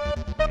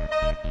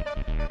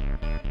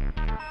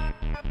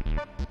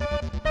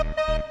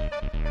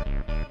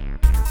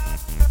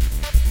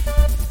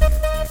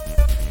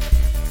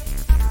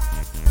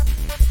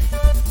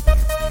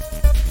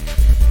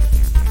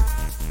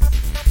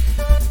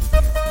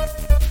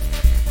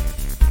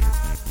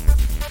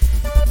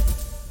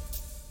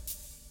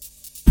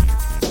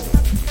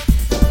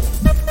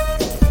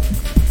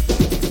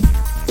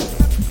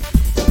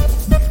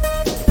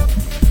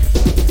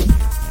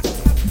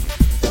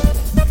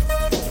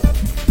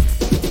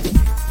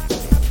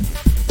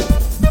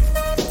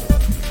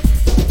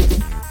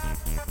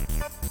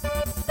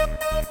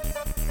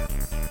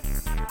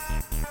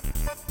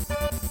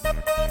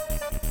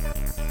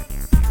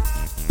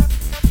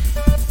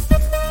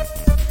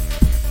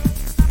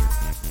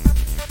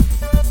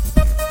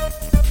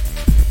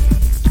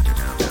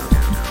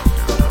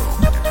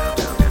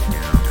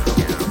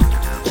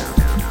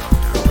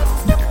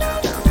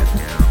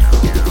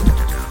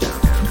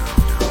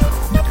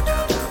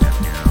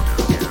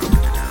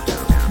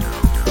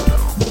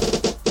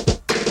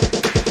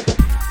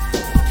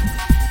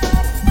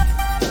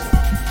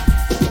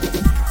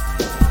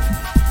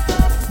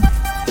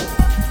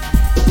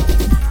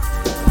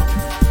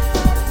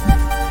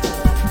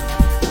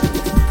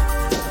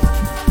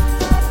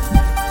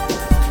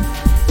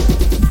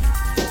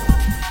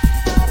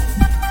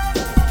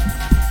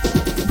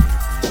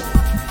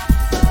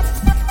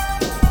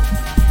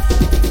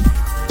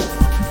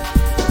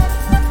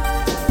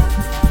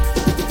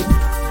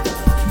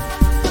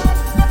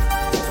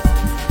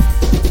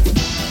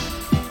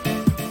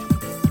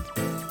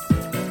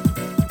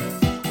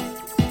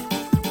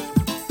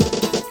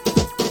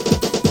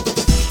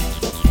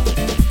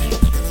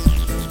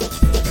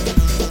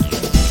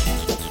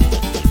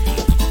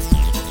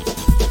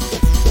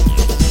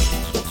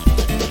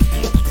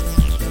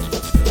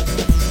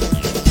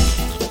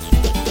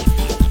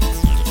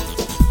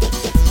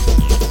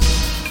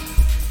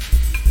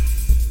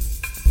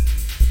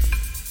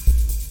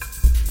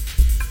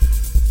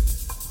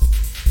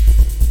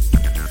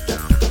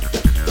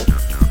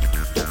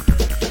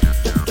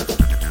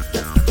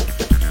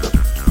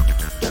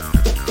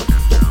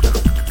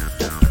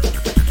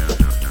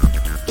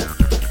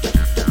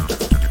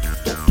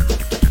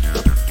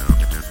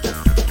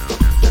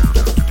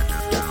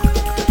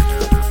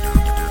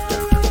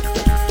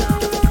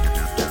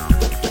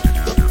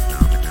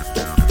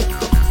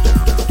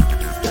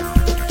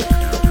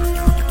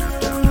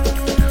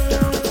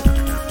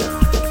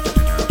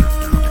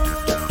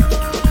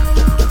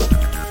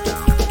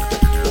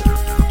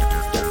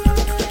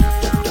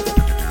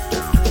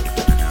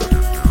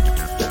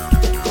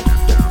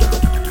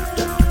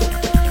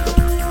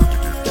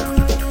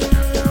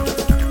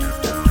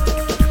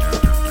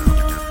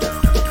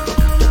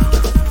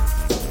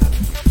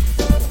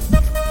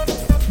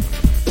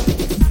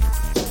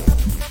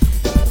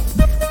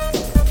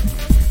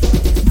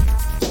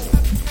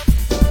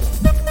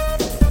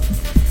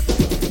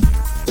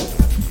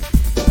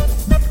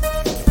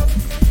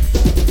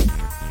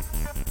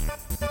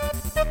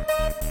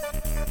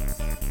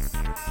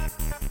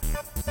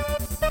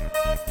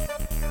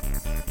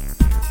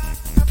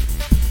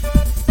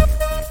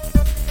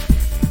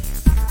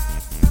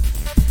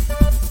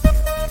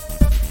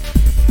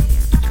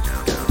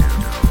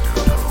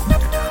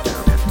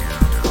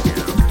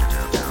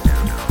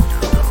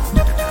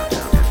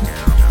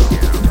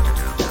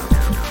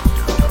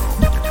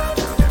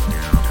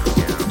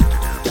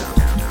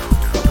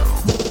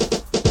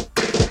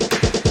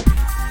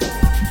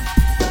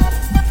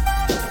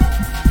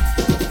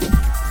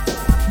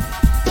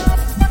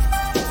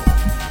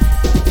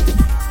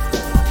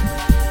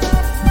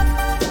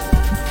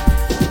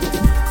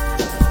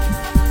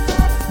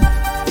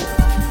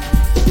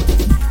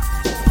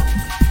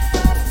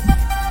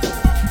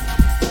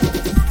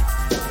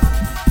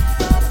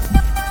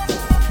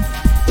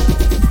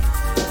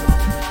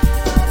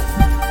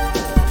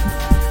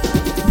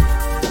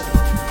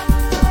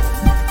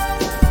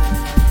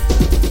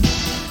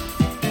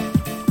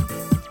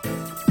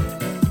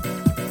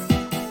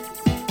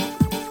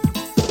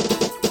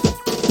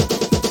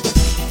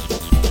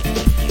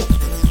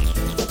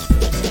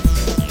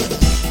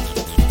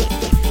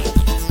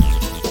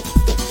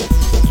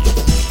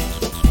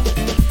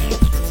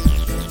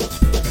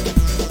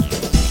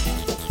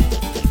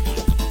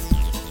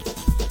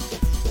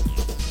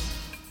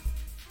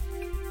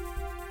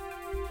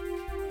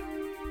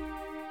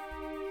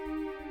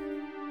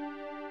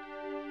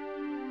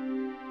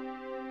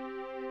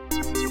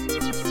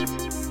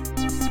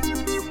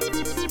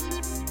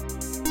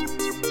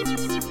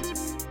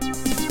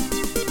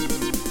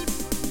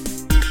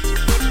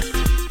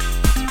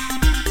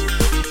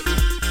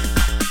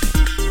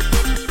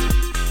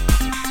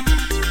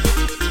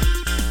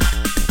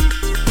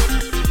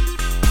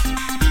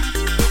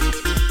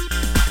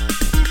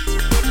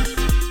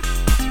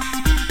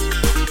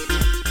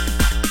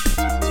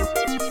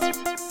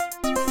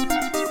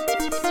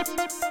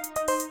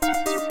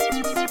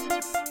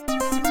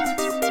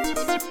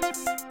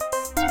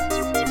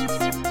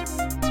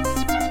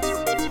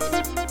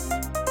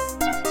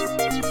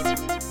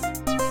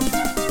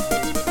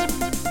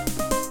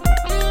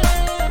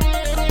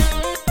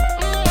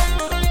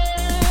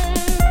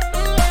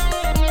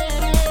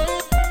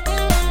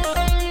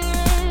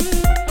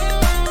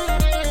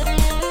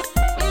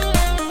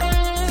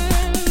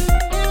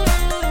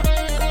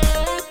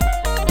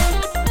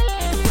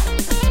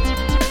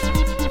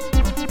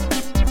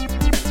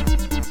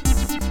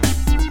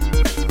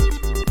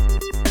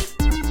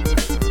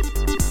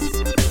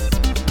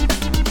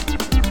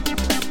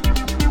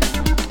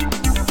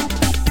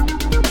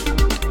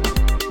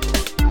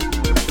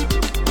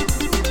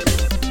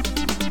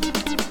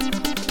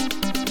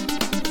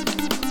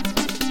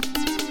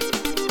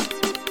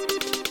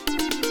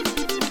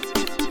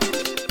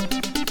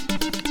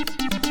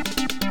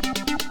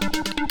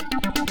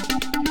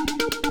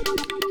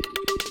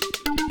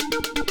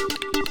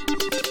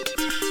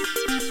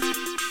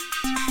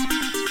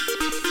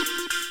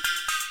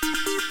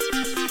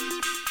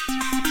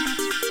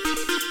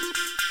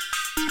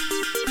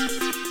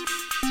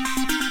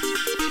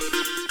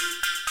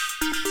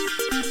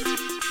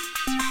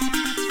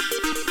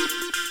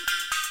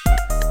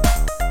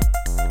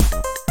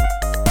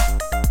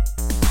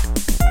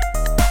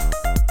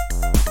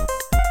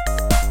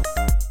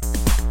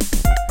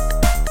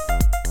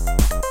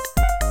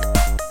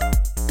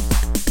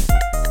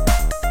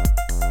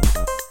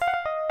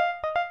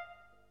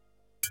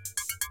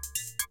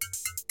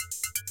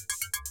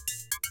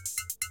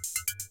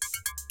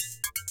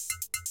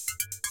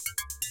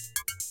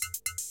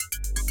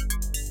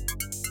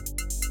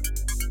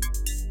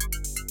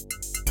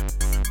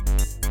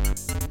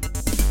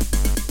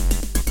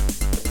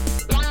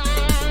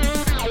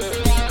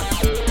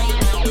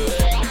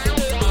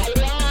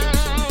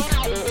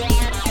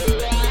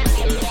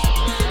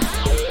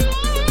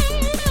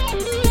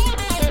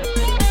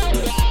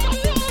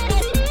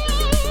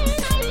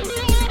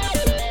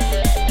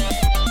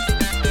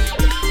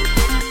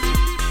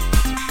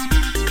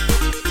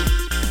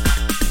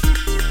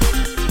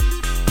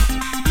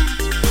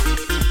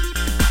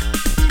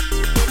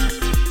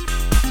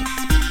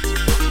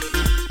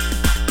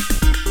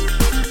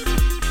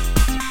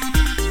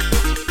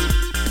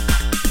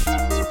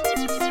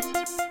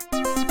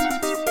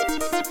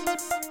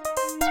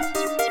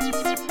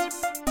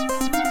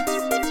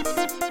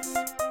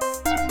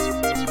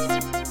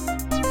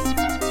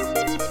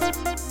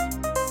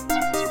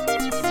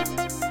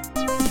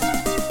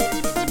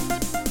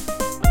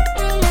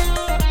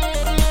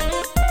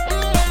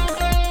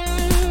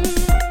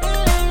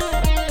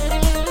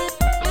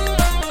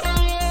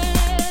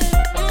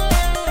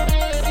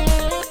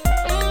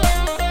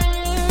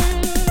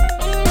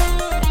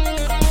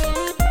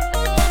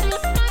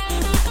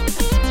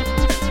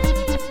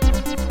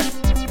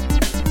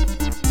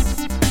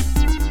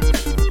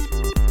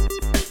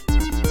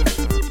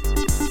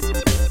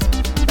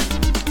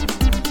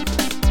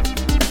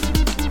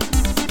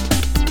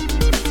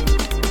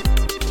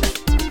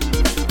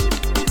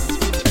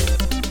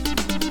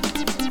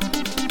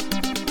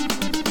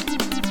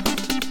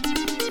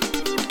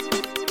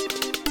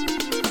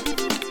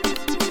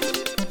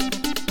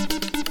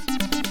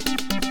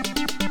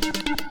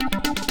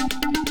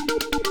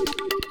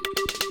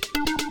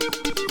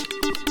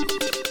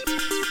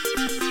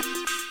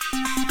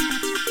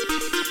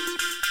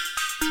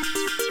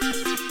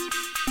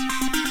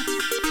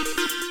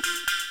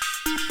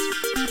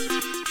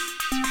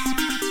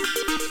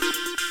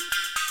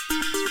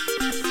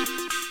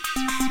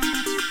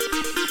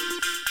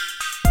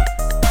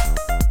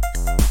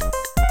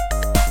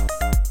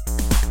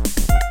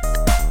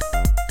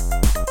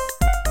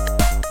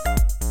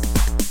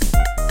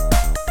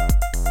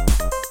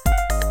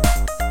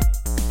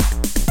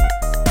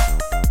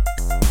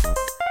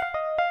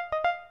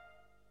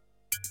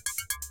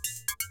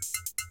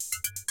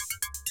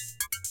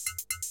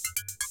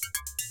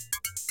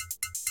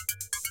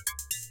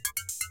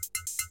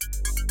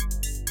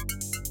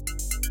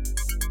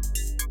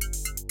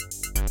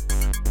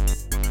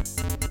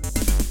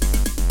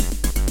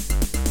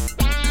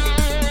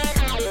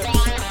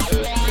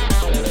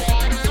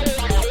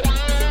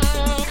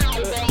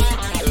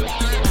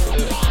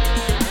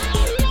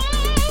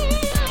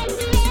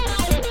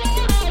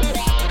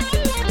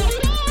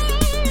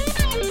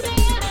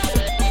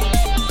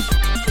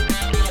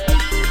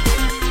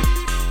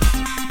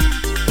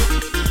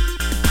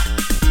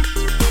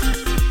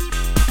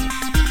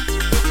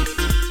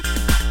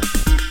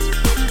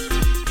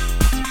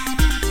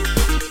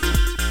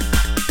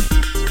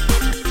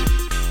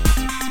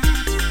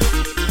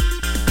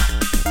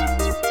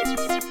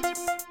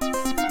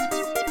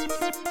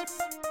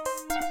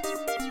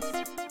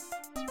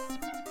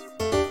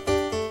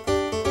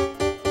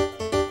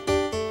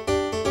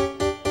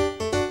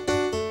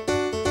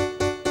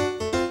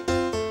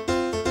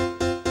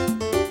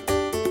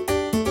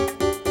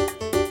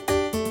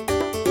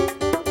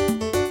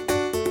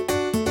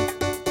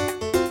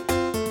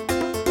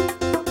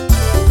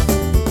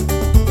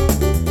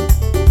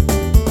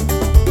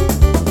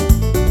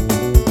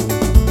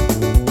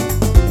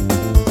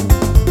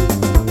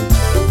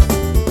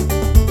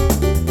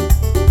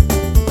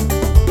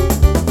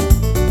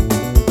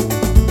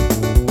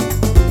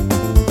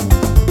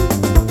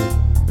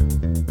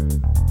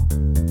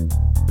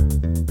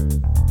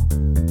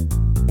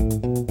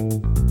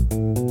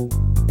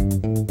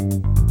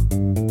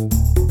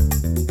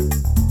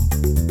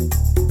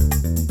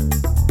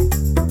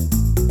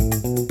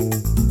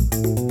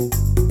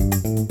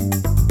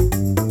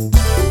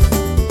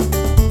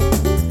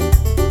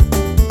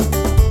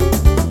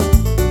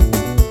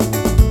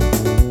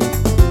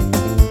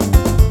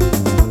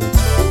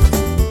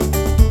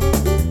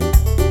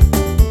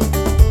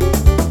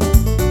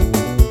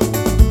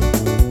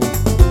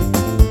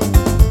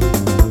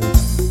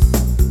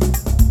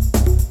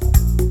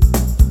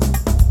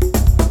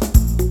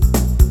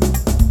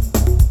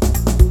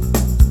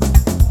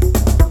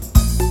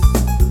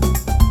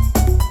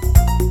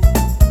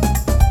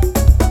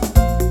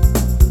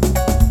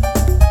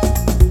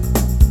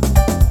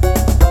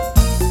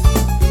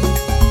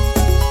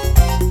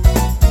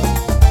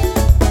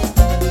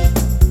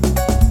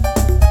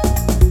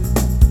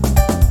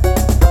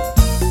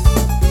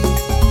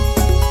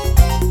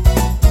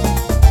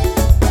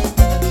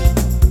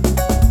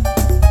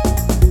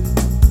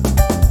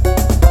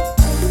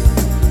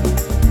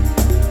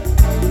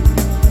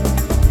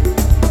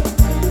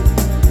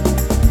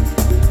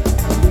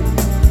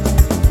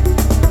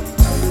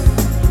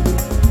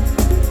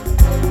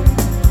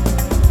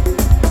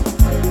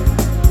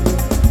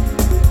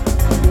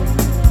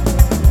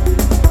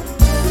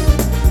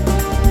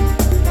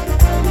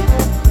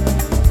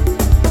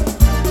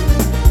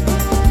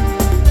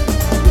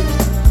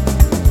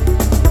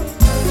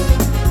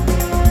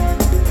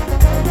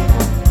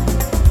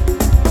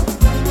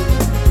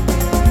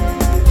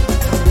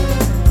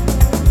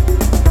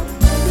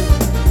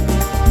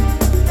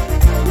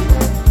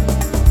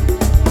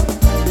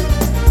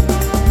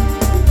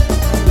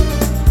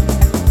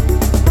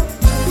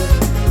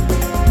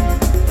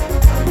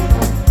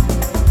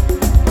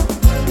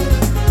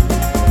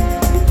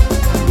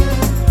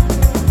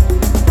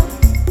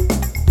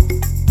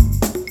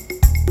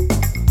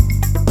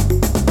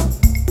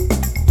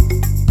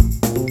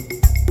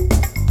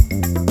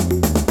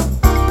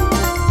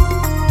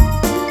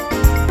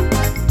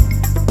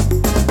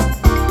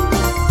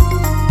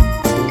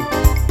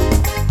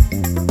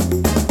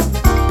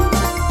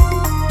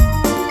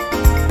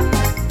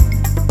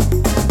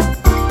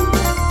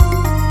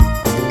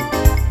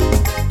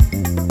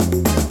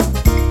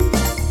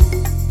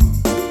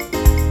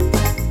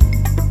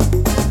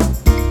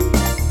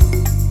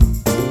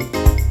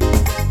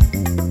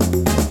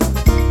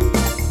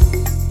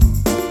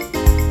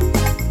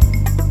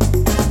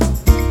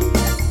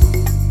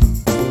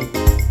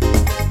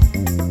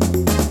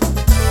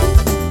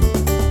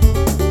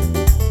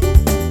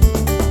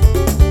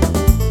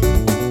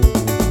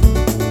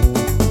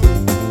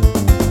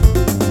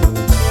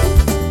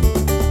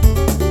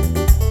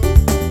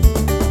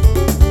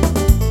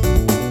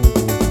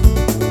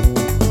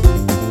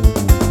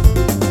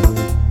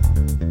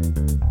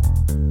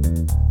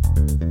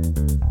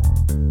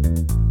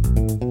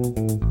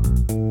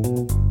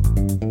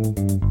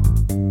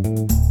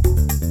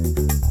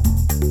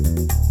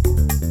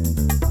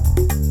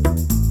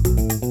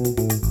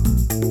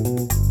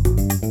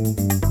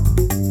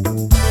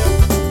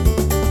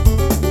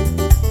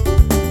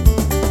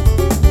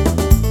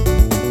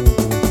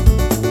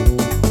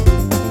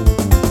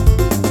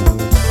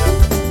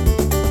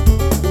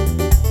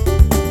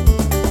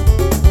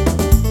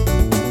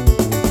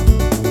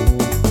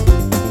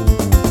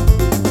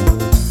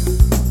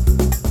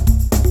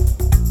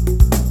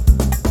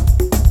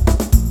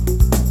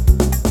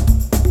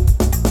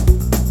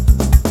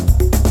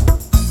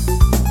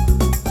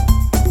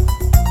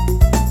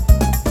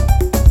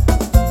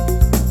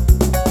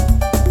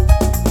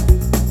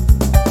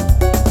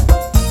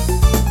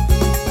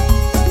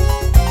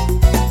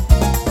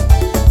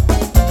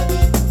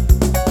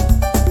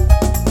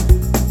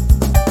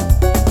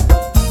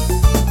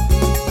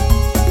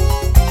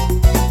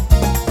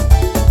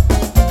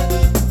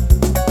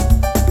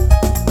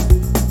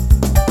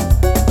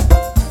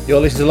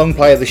 Well, this is a long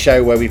play of the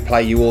show where we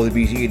play you all the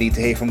music you need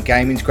to hear from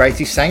gaming's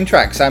greatest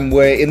soundtracks, and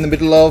we're in the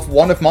middle of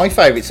one of my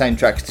favourite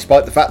soundtracks,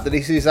 despite the fact that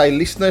this is a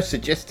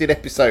listener-suggested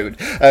episode.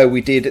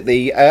 We did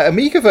the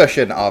Amiga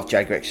version of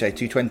Jaguar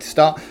XJ220 to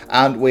start,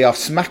 and we are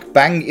smack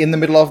bang in the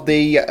middle of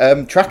the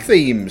track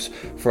themes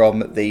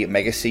from the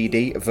Mega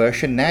CD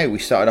version now. We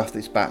started off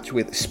this batch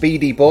with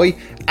Speedy Boy,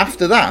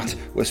 after that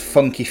was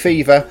Funky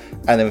Fever,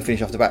 and then we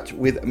finished off the batch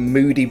with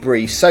Moody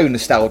Breeze. So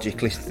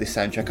nostalgic listening to this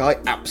soundtrack,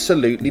 I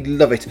absolutely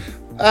love it.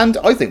 And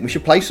I think we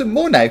should play some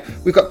more now.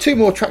 We've got 2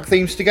 more track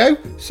themes to go,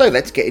 so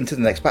let's get into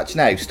the next batch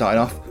now, starting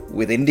off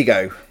with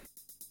Indigo.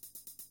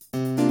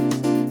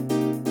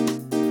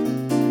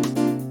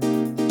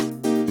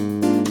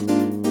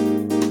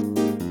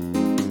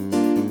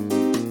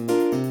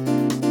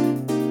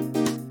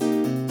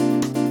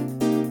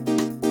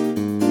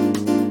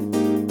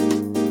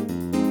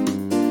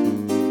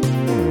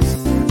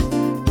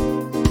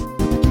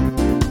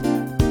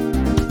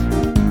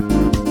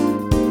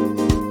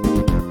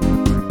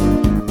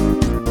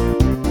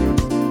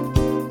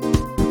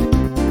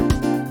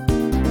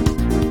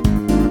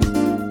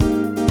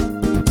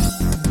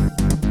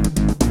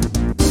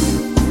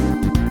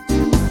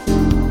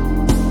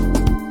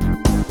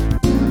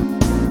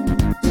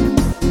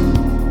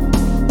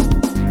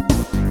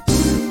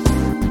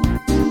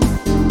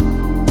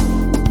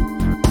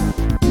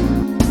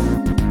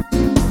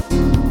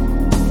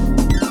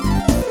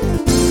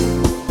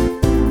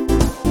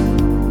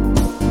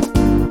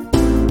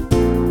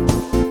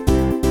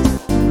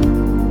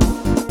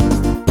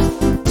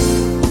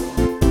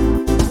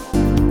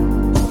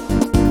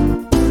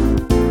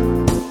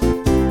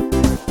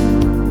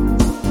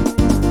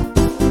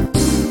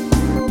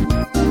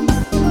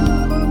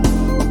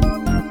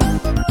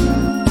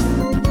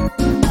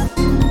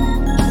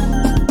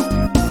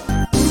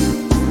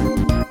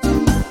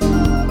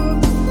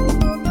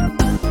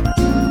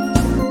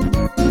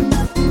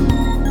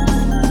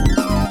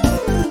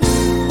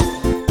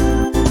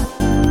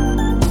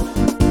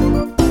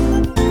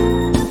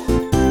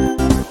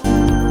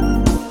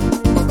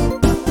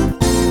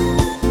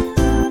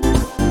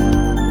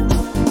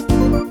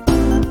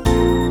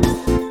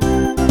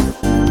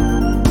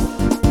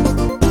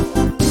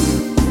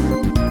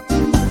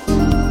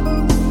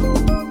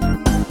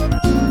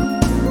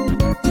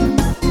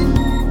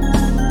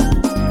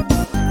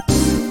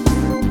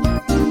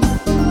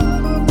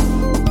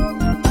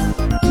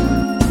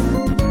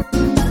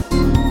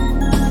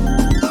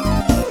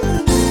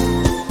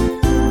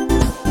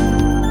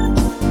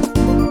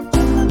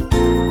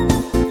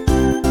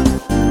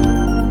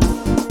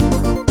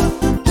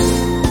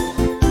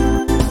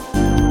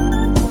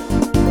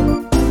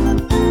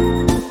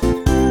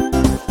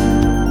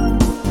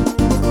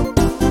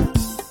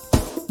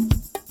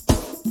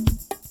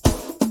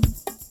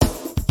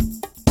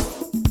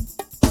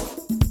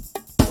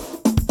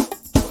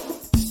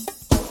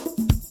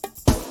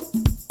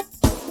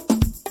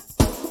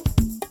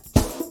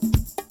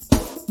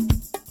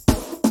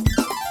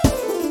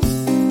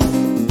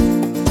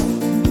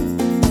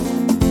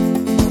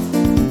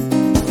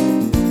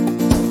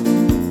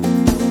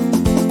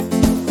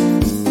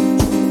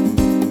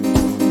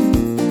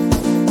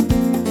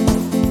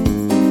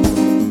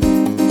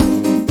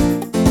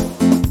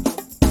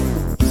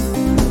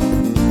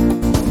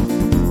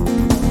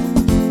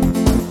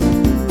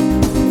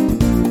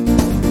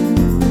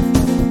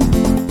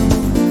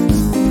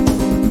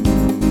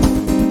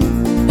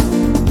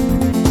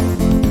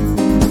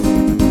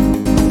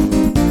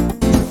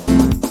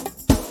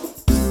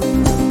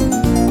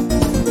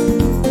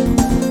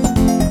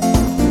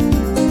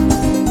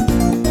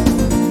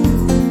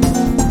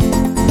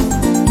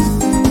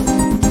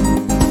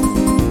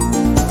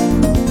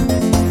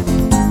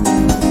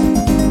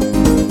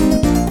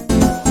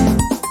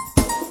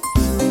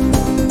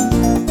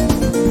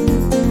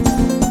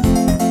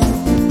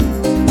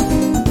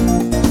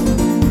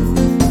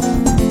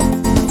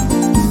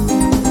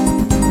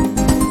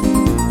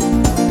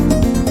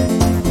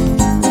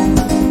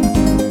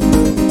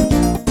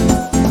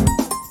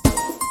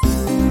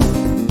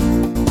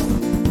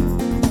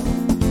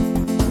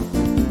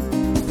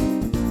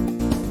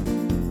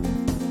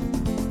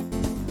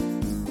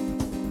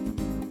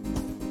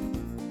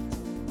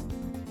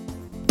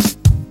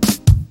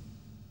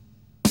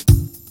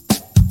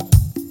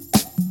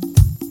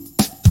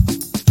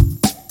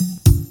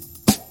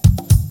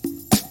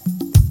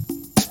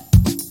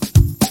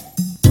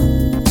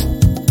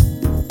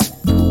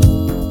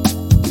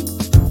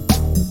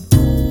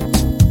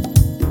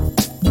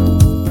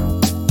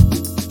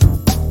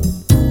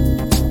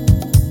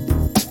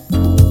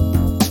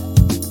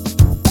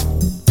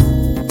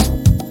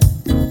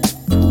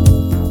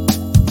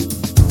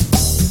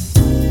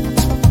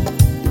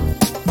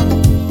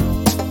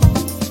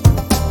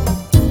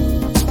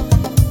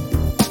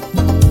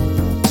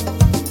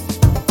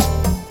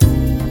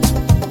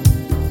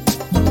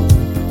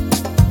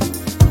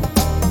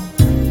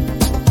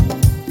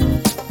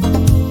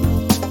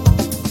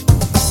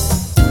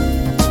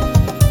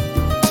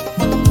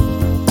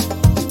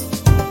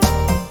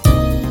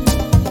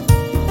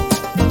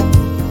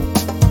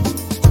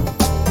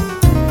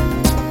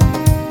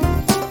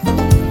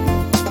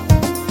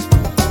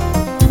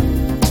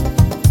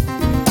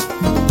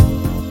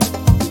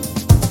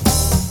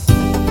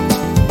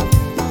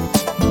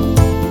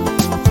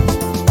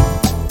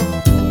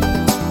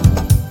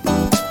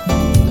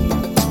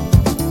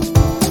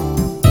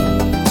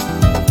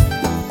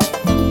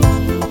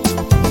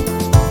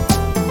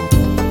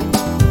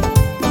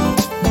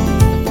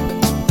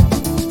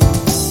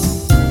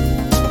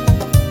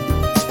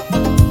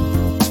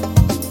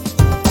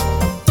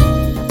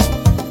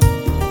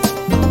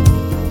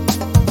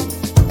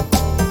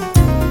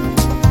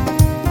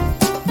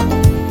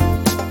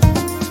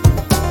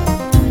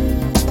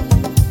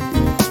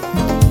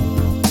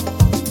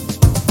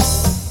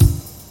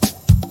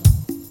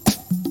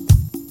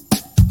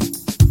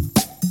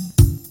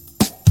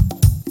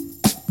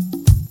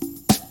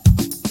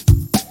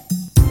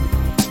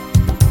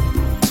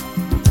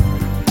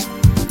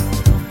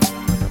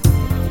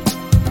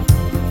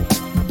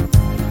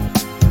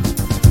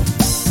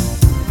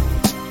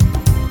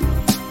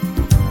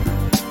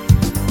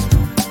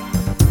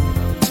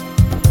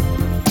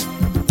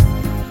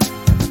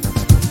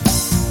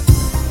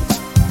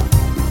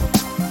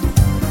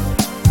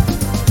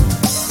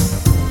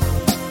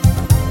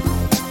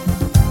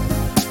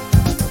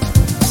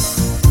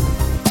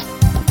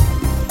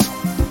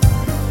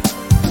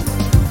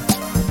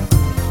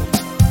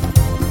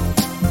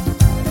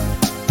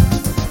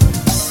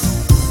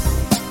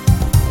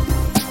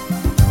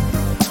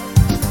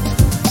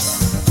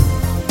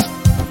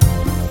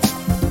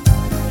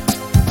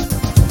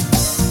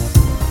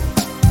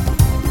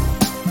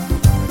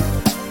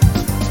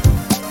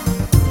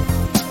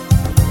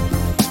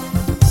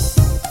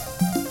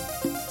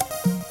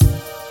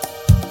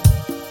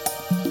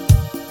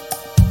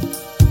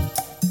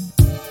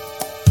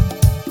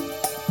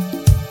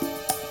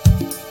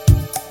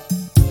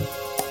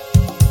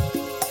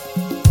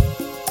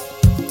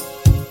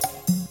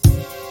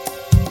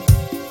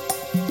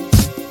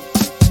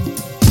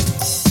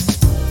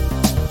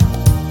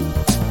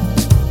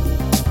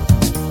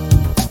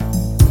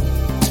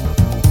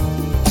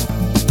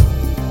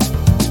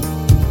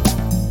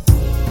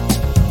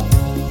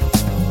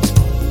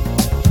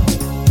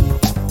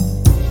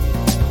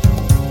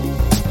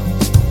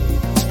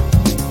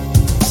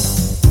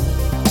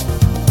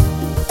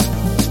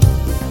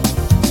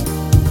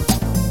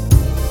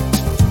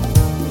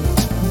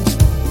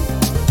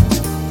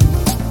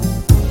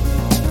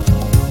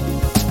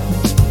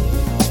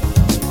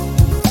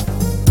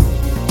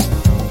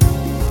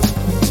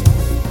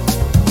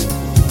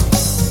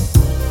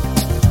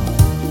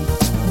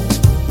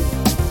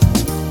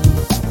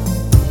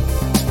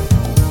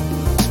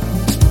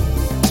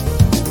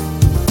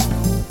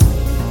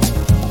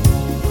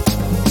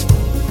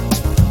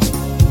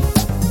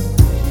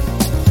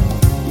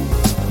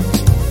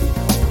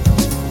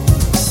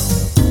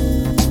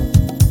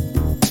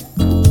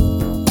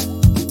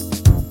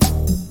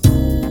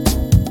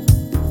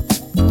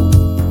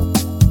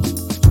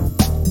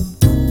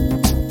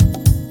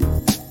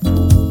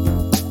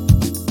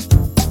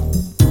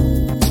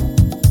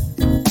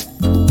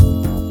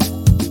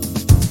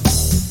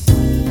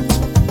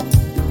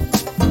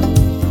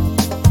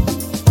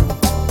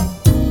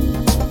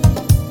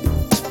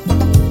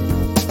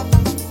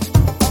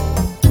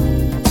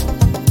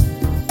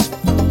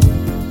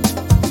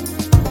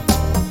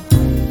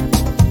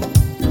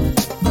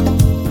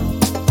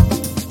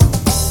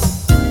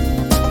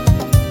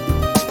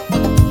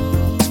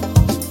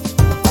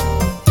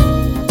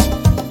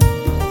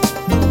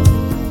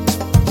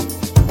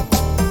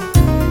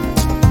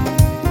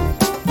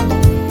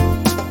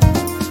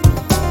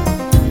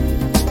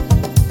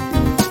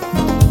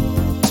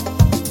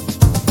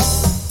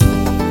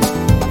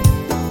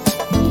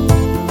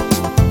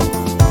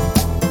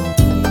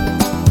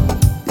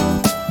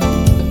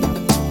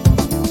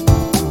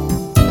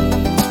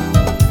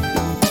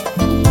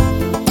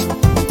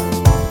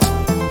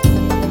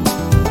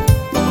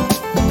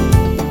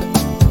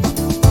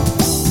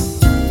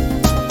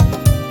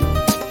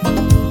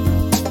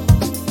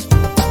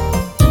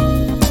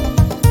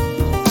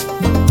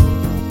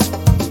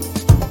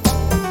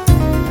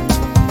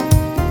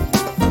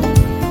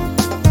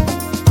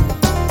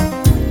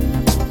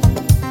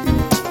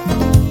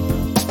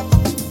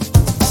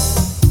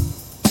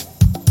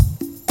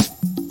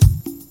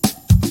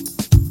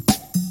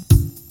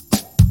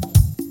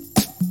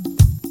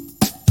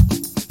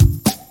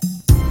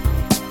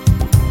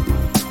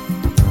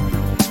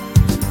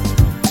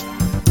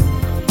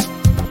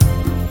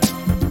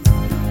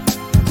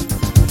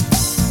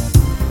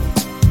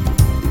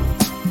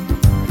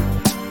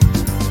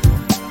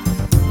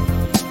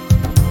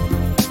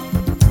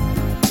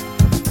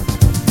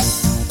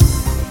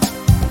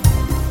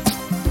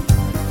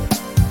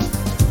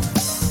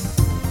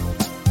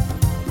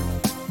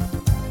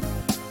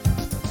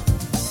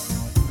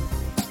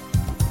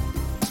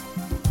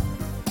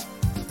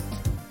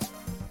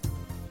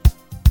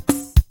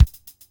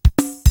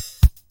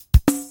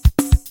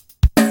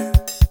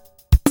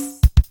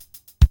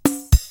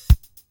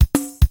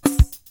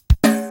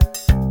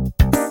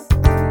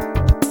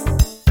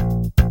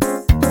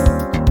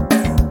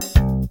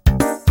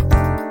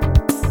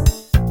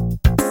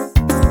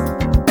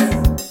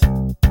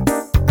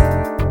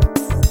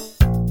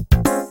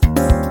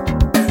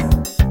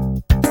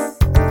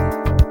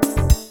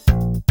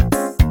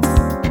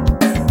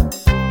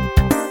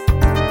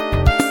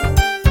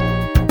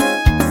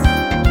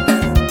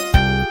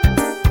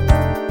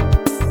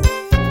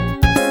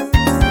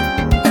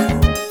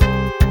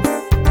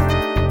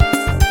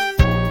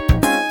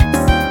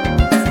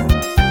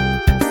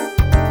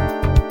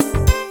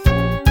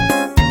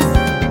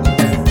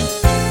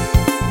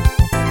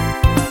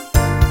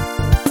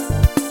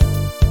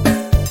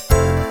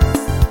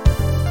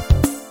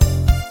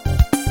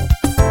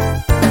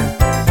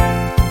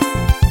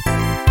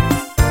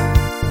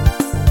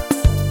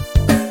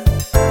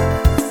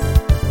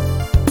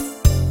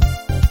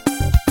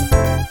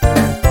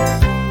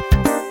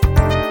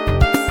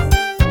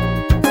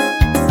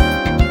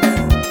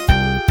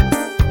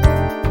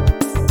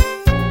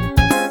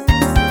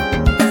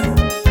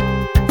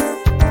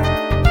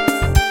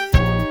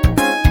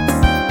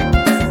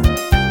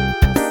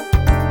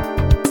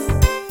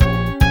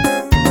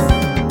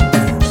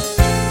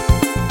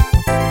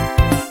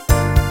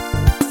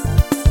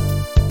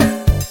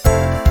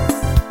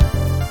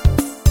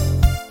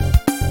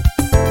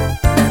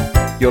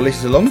 You're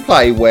listening to Long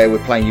Play, where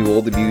we're playing you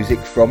all the music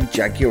from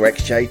Jaguar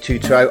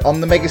XJ220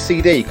 on the Mega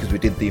CD, because we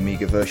did the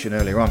Amiga version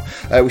earlier on.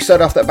 We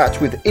started off that batch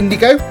with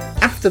Indigo.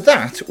 After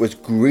that was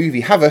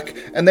Groovy Havoc,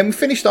 and then we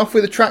finished off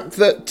with a track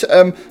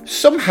that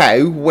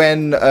somehow,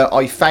 when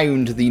I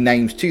found the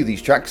names to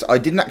these tracks, I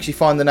didn't actually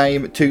find the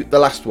name to the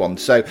last one.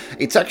 So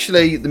it's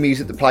actually the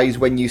music that plays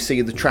when you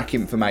see the track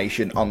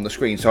information on the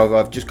screen. So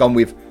I've just gone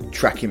with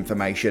track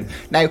information.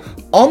 Now,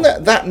 on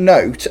that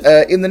note,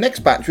 in the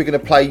next batch, we're going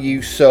to play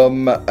you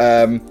some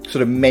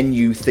sort of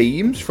menu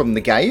themes from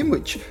the game,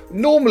 which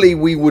normally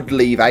we would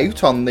leave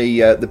out on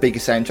the bigger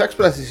soundtracks,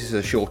 but as this is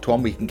a short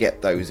one, we can get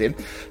those in.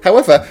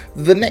 However,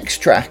 the next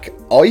track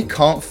I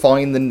can't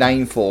find the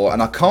name for,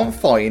 and I can't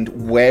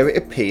find where it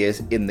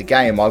appears in the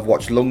game. I've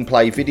watched long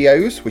play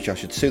videos, which I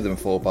should sue them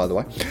for, by the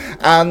way,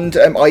 and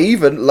I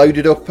even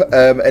loaded up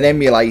an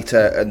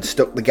emulator and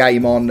stuck the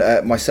game on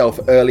myself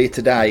earlier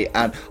today,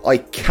 and I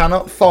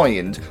cannot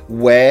find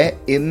where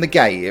in the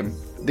game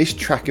this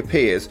track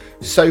appears.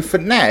 So for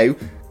now,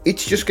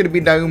 it's just going to be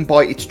known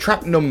by its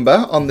track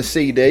number on the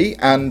CD,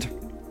 and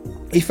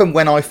if and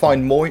when I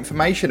find more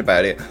information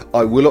about it,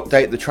 I will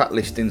update the track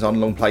listings on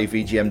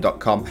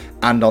longplayvgm.com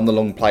and on the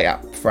Long Play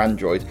app for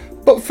Android.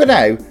 But for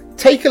now,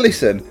 take a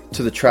listen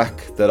to the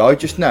track that I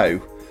just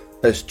know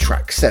as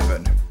track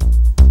 7.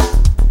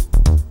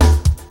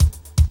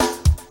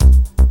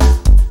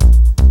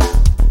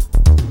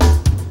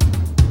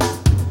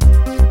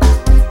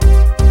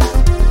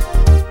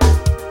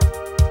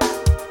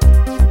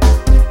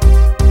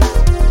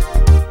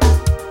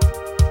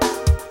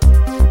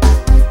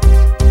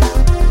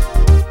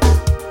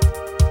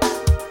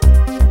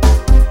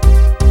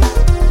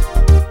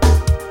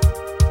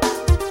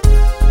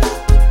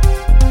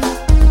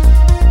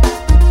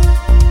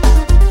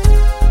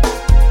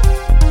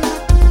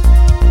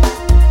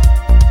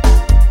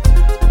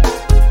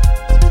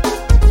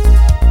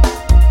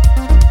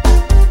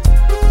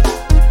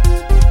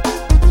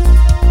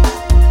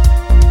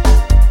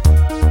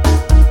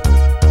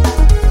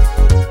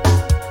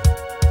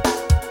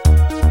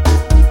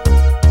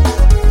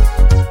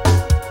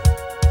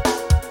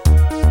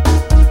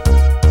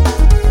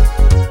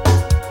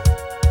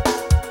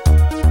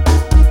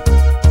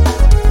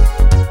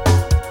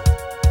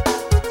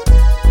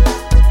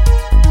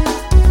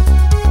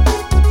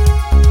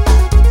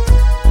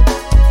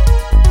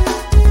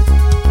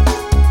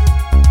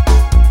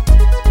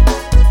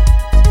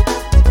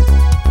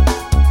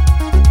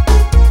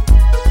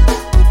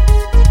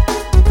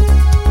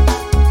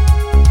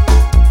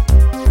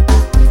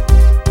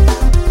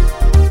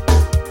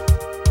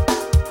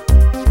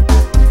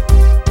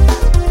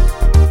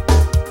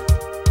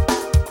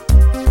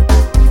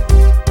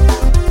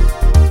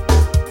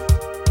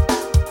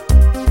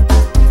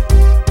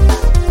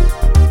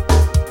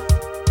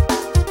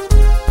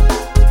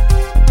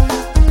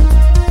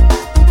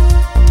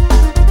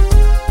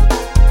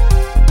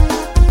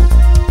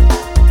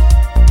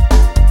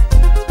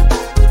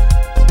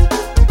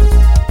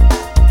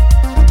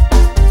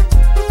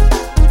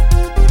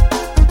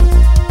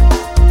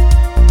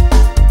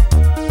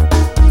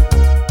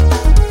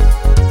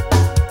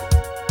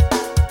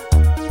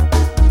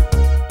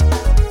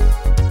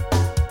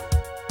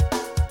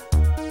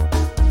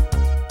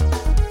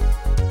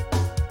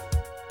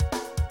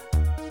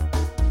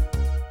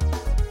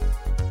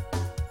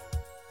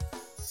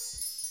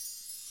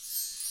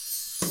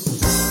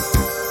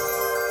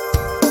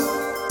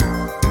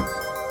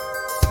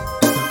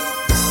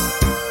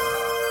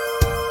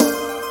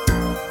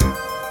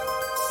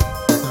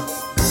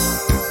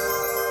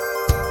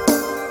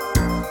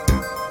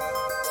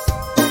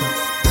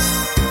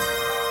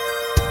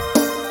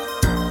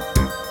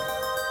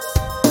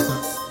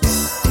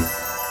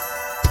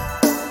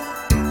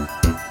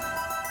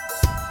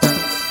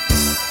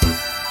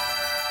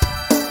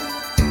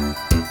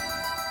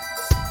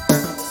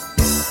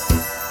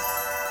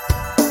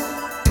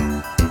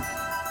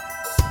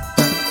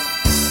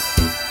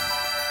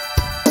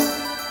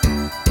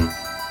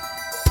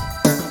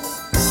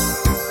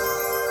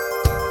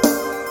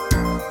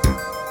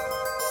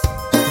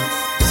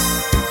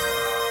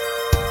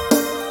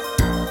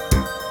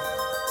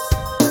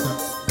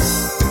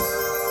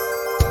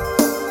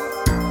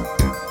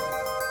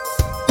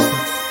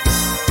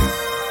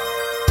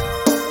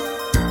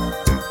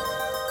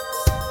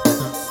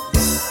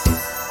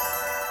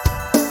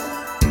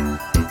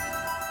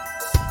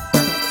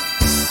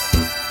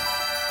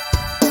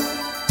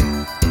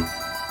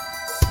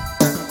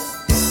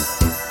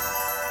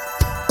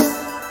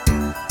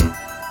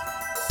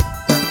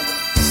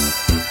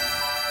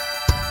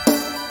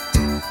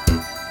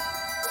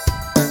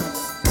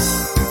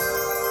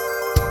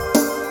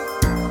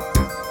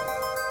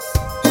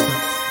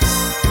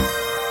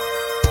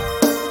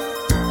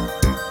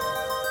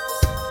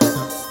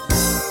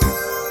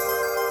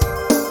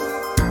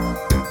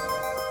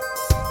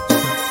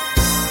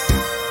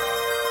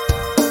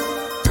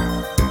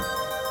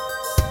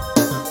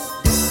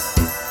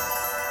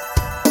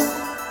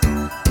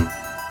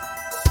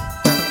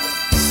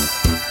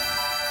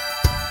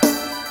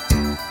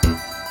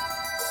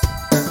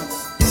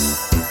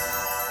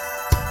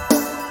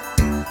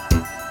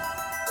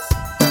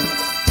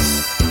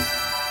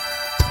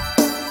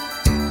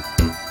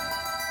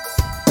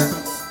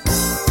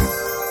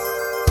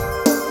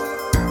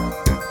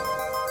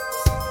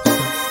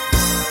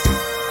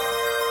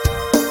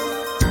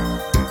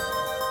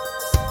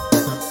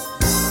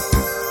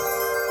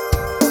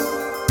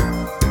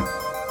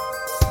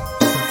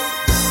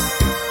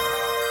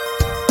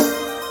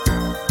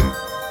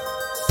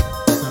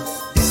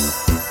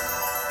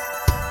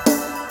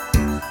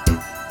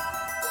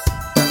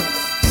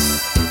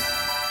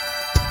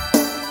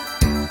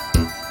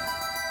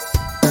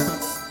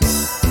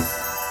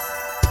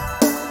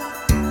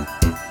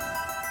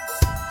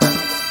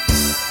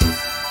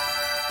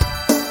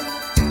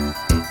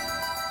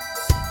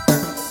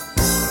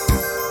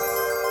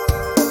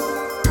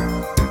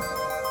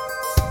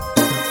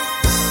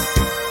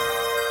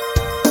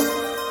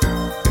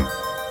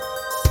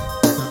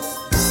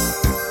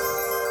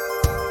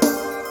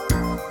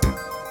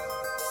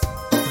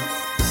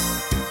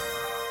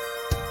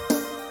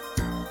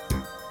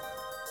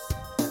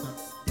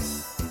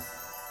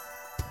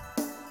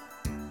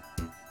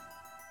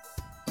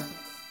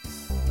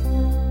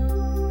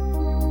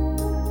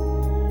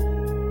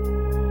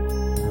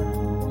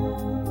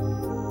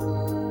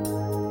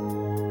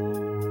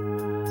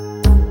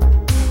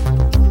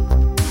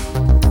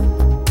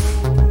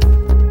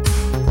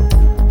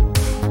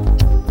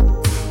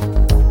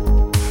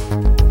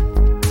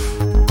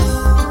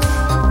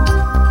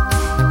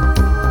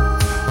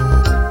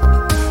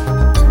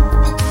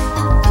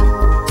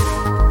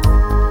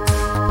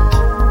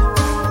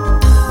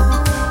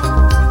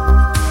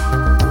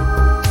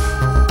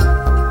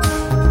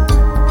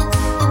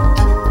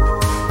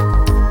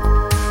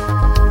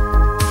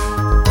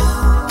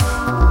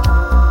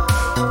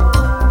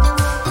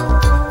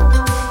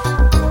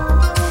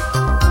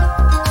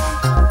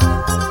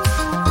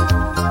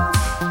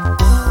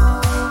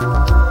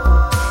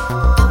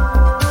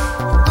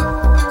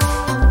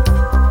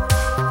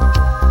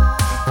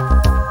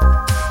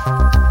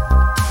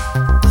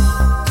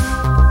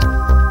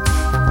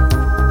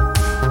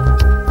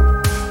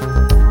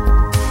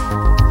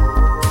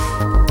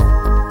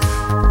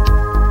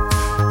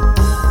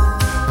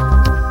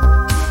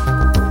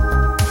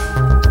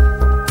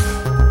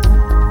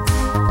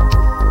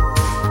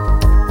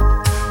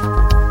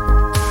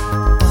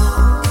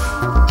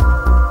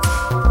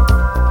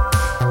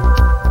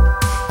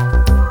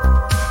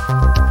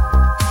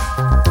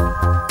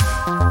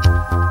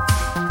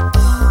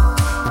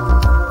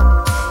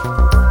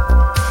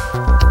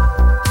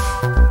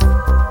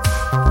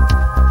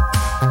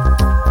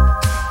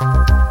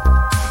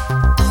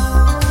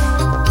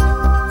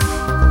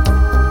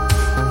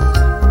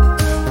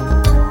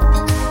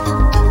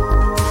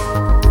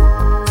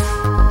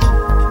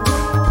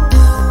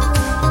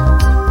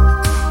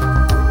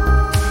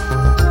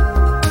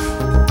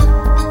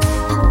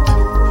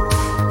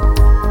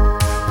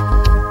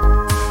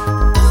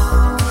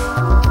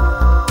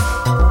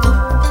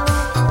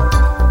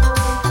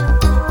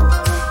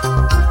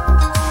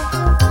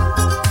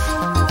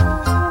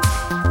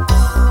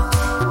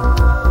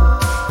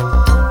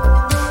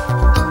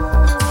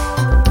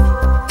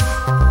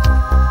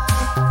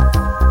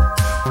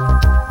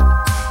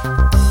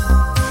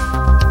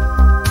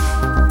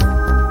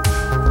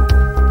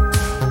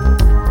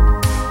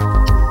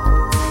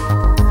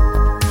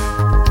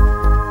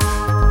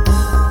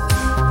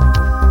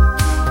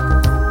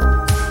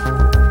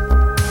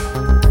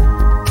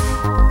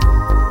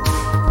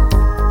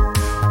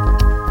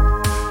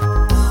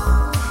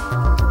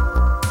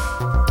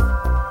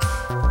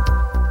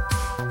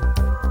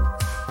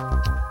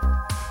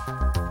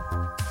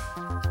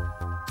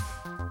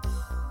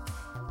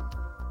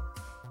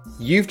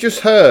 You've just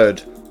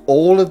heard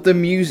all of the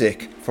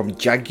music from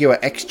Jaguar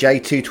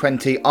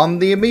XJ220 on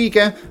the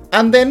Amiga,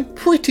 and then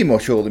pretty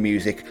much all the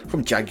music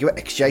from Jaguar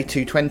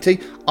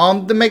XJ220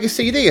 on the Mega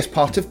CD as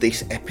part of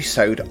this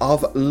episode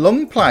of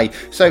Long Play.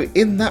 So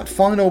in that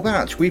final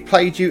batch, we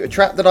played you a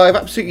track that I have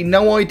absolutely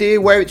no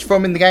idea where it's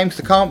from in the game,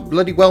 because I can't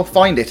bloody well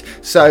find it.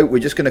 So we're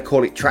just going to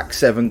call it track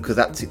 7 because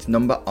that's its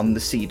number on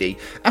the CD.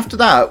 After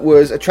that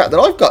was a track that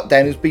I've got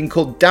down as being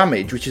called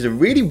Damage, which is a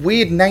really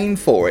weird name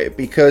for it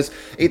because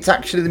it's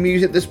actually the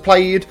music that's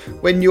played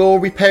when you're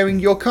repairing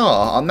your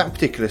car on that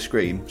particular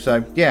screen.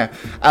 So yeah,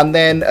 and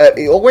then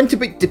it all went a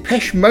bit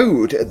Depeche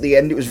Mode at the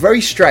end. It was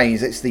very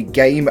strange. It's the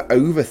Game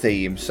Over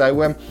theme.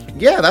 So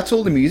yeah, that's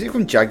all the music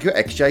from Jaguar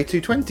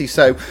XJ220.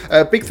 So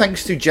big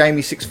thanks to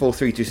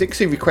Jamie64326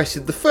 who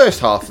requested the first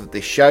half of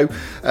this show,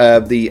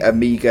 the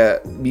Amiga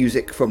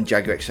music from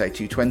Jaguar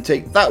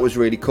XJ220. That was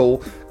really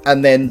cool.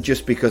 And then,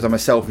 just because I'm a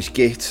selfish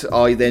git,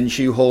 I then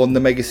shoehorned the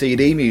Mega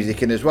CD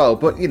music in as well.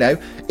 But, you know,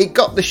 it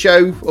got the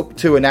show up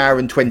to an hour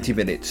and 20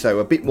 minutes. So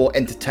a bit more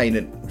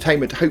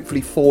entertainment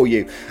hopefully for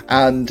you.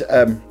 And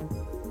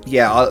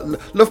yeah, I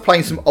love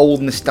playing some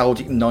old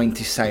nostalgic 90s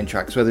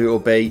soundtracks, whether it will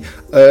be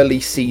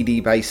early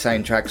CD-based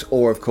soundtracks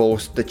or, of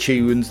course, the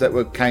tunes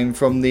that came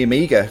from the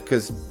Amiga,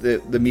 because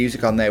the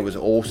music on there was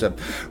awesome.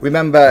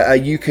 Remember,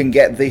 you can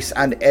get this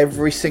and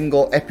every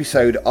single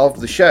episode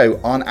of the show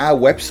on our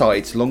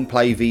website,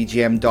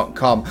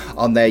 longplayvgm.com.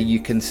 On there you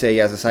can see,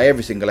 as I say,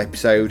 every single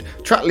episode,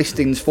 track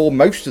listings for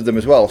most of them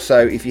as well. So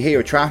if you hear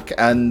a track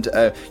and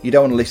you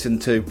don't want to listen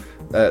to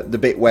the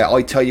bit where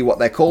I tell you what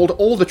they're called,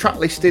 all the track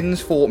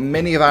listings for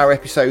many of our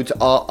episodes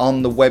are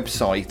on the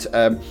website.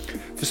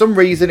 For some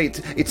reason,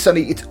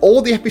 it's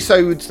all the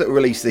episodes that were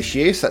released this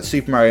year, so that's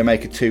Super Mario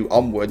Maker 2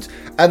 onwards.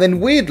 And then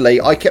weirdly,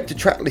 I kept a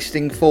track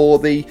listing for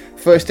the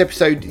first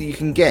episode you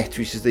can get,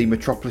 which is the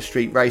Metropolis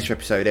Street Racer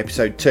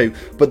episode 2,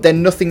 but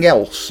then nothing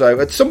else. So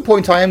at some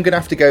point, I am going to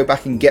have to go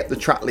back and get the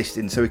track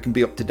listing so we can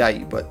be up to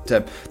date. But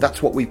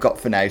that's what we've got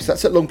for now. So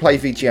that's at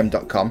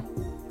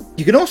longplayvgm.com.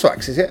 You can also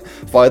access it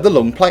via the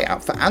Long Play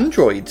app for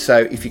Android. So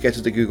if you go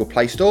to the Google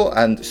Play Store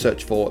and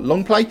search for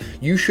Long Play,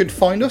 you should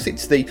find us.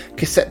 It's the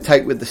cassette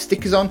tape with the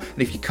stickers on.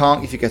 And if you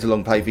can't, if you go to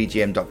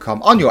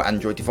longplayvgm.com on your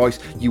Android device,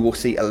 you will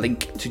see a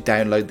link to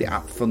download the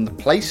app from the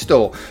Play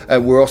Store.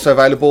 We're also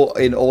available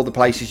in all the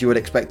places you would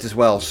expect as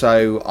well.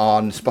 So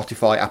on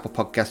Spotify, Apple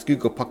Podcasts,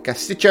 Google Podcasts,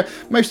 Stitcher.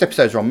 Most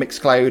episodes are on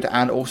Mixcloud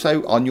and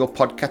also on your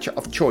podcatcher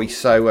of choice.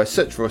 So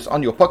search for us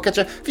on your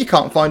podcatcher. If you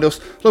can't find us,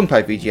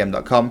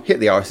 longplayvgm.com,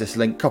 hit the RSS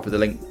link, copy the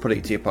link, put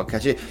it to your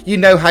podcatcher. You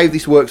know how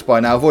this works by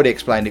now. I've already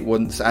explained it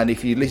once, and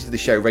if you listen to the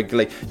show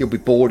regularly, you'll be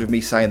bored of me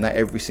saying that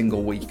every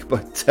single week.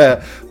 But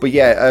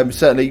yeah,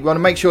 certainly you want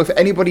to make sure if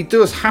anybody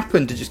does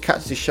happen to just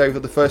catch this show for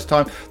the first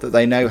time, that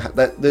they know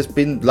that there's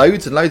been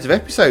loads and loads of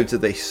episodes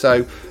of this.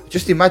 So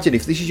just imagine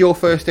if this is your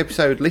first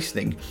episode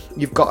listening,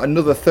 you've got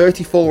another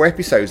 34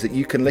 episodes that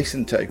you can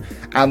listen to,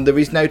 and there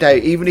is no doubt,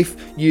 even if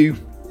you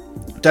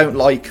don't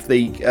like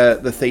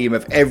the theme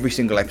of every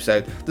single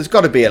episode, there's got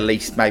to be at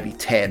least maybe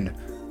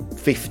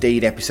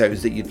 10-15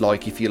 episodes that you'd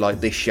like if you like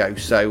this show.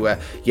 So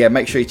yeah,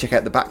 make sure you check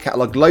out the back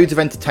catalogue. Loads of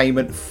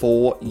entertainment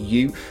for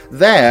you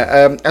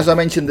there. As I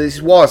mentioned,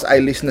 this was a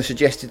listener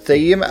suggested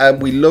theme.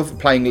 We love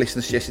playing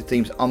listener suggested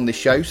themes on this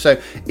show, so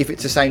if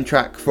it's a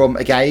soundtrack from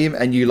a game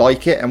and you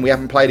like it and we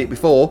haven't played it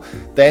before,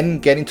 then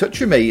get in touch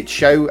with me. It's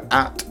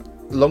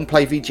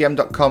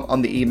show@longplayvgm.com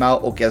on the email,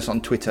 or get us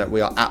on Twitter. We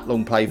are at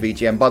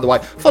longplayvgm. By the way,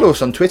 follow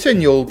us on Twitter and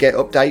you'll get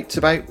updates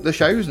about the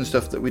shows and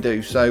stuff that we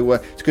do. So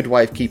it's a good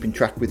way of keeping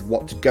track with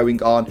what's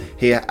going on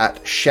here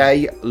at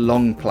Shay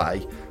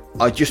Longplay.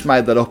 I just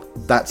made that up.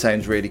 That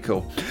sounds really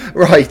cool.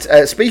 Right,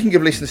 speaking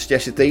of listener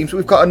suggested themes,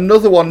 we've got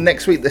another one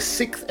next week, the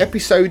 6th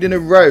episode in a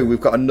row. We've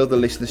got another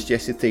listener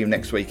suggested theme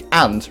next week,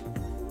 and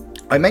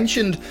I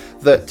mentioned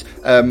that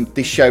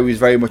this show is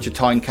very much a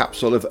time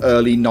capsule of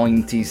early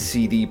 90s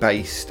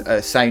CD-based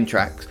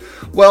soundtracks.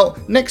 Well,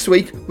 next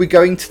week we're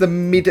going to the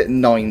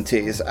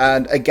mid-90s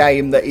and a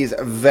game that is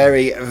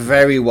very,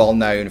 very well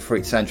known for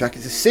its soundtrack.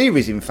 It's a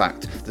series, in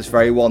fact, that's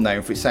very well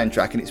known for its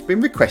soundtrack, and it's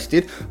been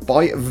requested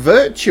by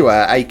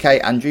Virtua, aka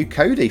Andrew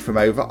Cody from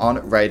over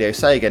on Radio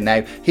Sega.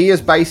 Now, he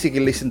has basically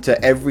listened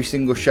to every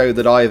single show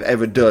that I've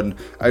ever done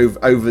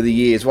over the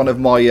years. One of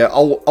my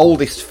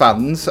oldest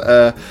fans,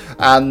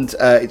 and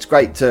it's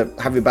great to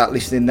have him back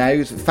listening now.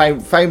 He's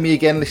found me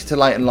again, listened to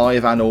Late and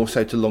Live and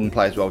also to Long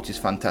Play as well, which is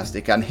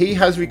fantastic. And he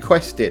has requested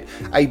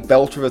a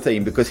belter of a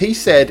theme because he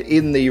said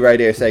in the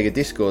Radio Sega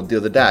Discord the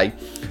other day,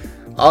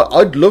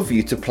 I'd love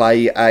you to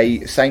play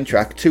a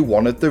soundtrack to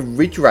one of the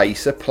Ridge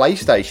Racer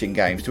PlayStation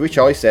games. To which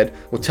I said,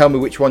 well, tell me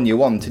which one you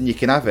want and you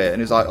can have it.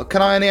 And he's like, oh,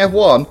 can I only have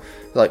one?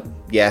 Like,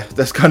 yeah,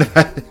 that's kind of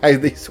how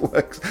this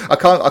works. I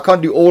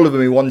can't do all of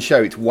them in one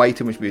show. It's way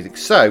too much music.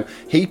 So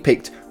he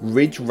picked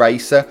Ridge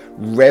Racer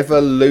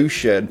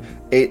Revolution.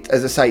 It,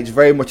 as I say, it's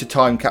very much a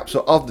time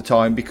capsule of the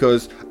time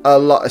because a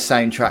lot of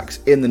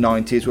soundtracks in the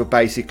 90s were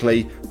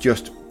basically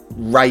just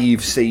rave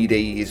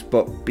CDs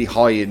but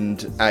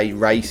behind a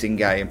racing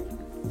game.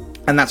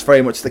 And that's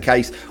very much the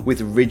case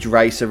with Ridge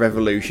Racer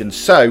Revolution.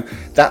 So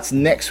that's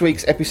next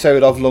week's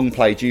episode of Long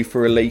Play, due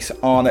for release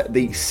on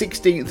the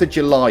 16th of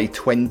July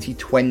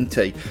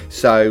 2020.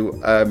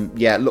 So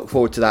yeah, look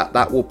forward to that.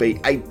 That will be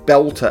a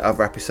belter of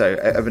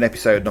an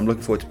episode, and I'm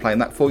looking forward to playing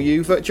that for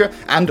you, Virtua,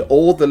 and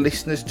all the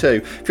listeners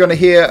too. If you want to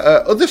hear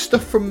other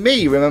stuff from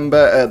me,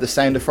 remember the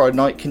Sound of Friday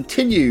Night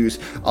continues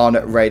on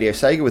Radio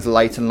Sega with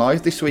Leighton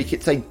Live. This week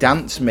it's a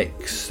dance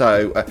mix,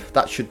 so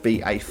that should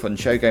be a fun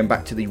show, going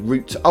back to the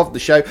roots of the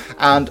show.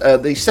 And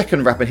the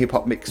second rap and hip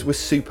hop mix was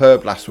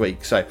superb last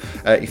week, so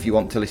if you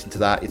want to listen to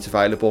that, it's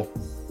available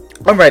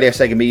on Radio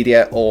Sega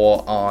Media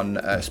or on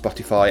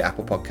Spotify,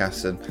 Apple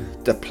Podcasts, and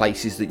the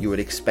places that you would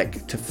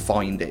expect to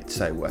find it.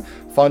 So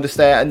find us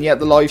there. And yeah,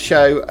 the live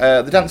show,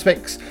 the dance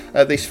mix,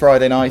 this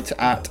Friday night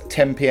at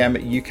 10 PM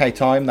UK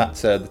time.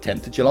 That's the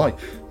 10th of July.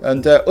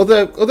 And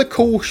other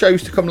cool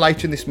shows to come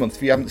later in this month.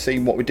 If you haven't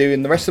seen what we're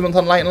doing the rest of the month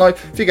on Leighton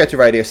Live, if you go to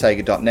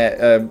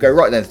radiosega.net, go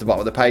right down to the bottom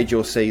of the page,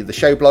 you'll see the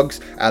show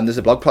blogs, and there's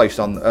a blog post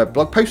on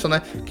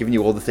there giving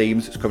you all the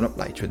themes that's coming up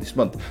later in this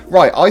month.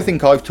 Right, I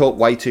think I've talked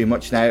way too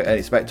much now, and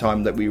it's about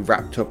time that we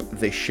wrapped up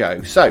this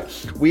show. So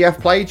we have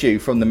played you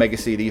from the Mega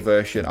CD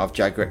version of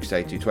Jaguar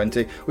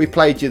XJ220. We've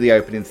played you the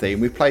opening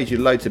theme. We've played you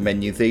loads of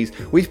menu themes.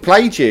 We've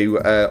played you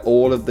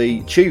all of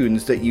the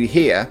tunes that you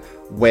hear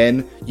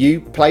when you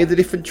play the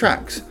different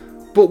tracks.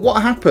 But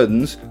what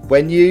happens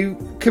when you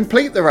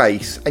complete the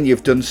race and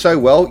you've done so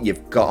well,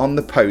 you've got on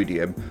the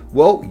podium?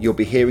 Well, you'll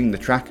be hearing the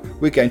track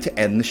we're going to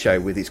end the show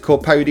with. It's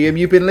called Podium.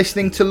 You've been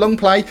listening to Long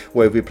Play,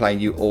 where we'll be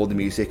playing you all the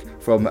music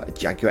from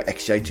Jaguar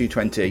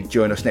XJ220.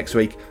 Join us next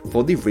week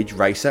for the Ridge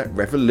Racer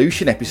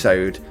Revolution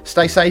episode.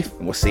 Stay safe,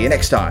 and we'll see you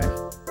next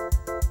time.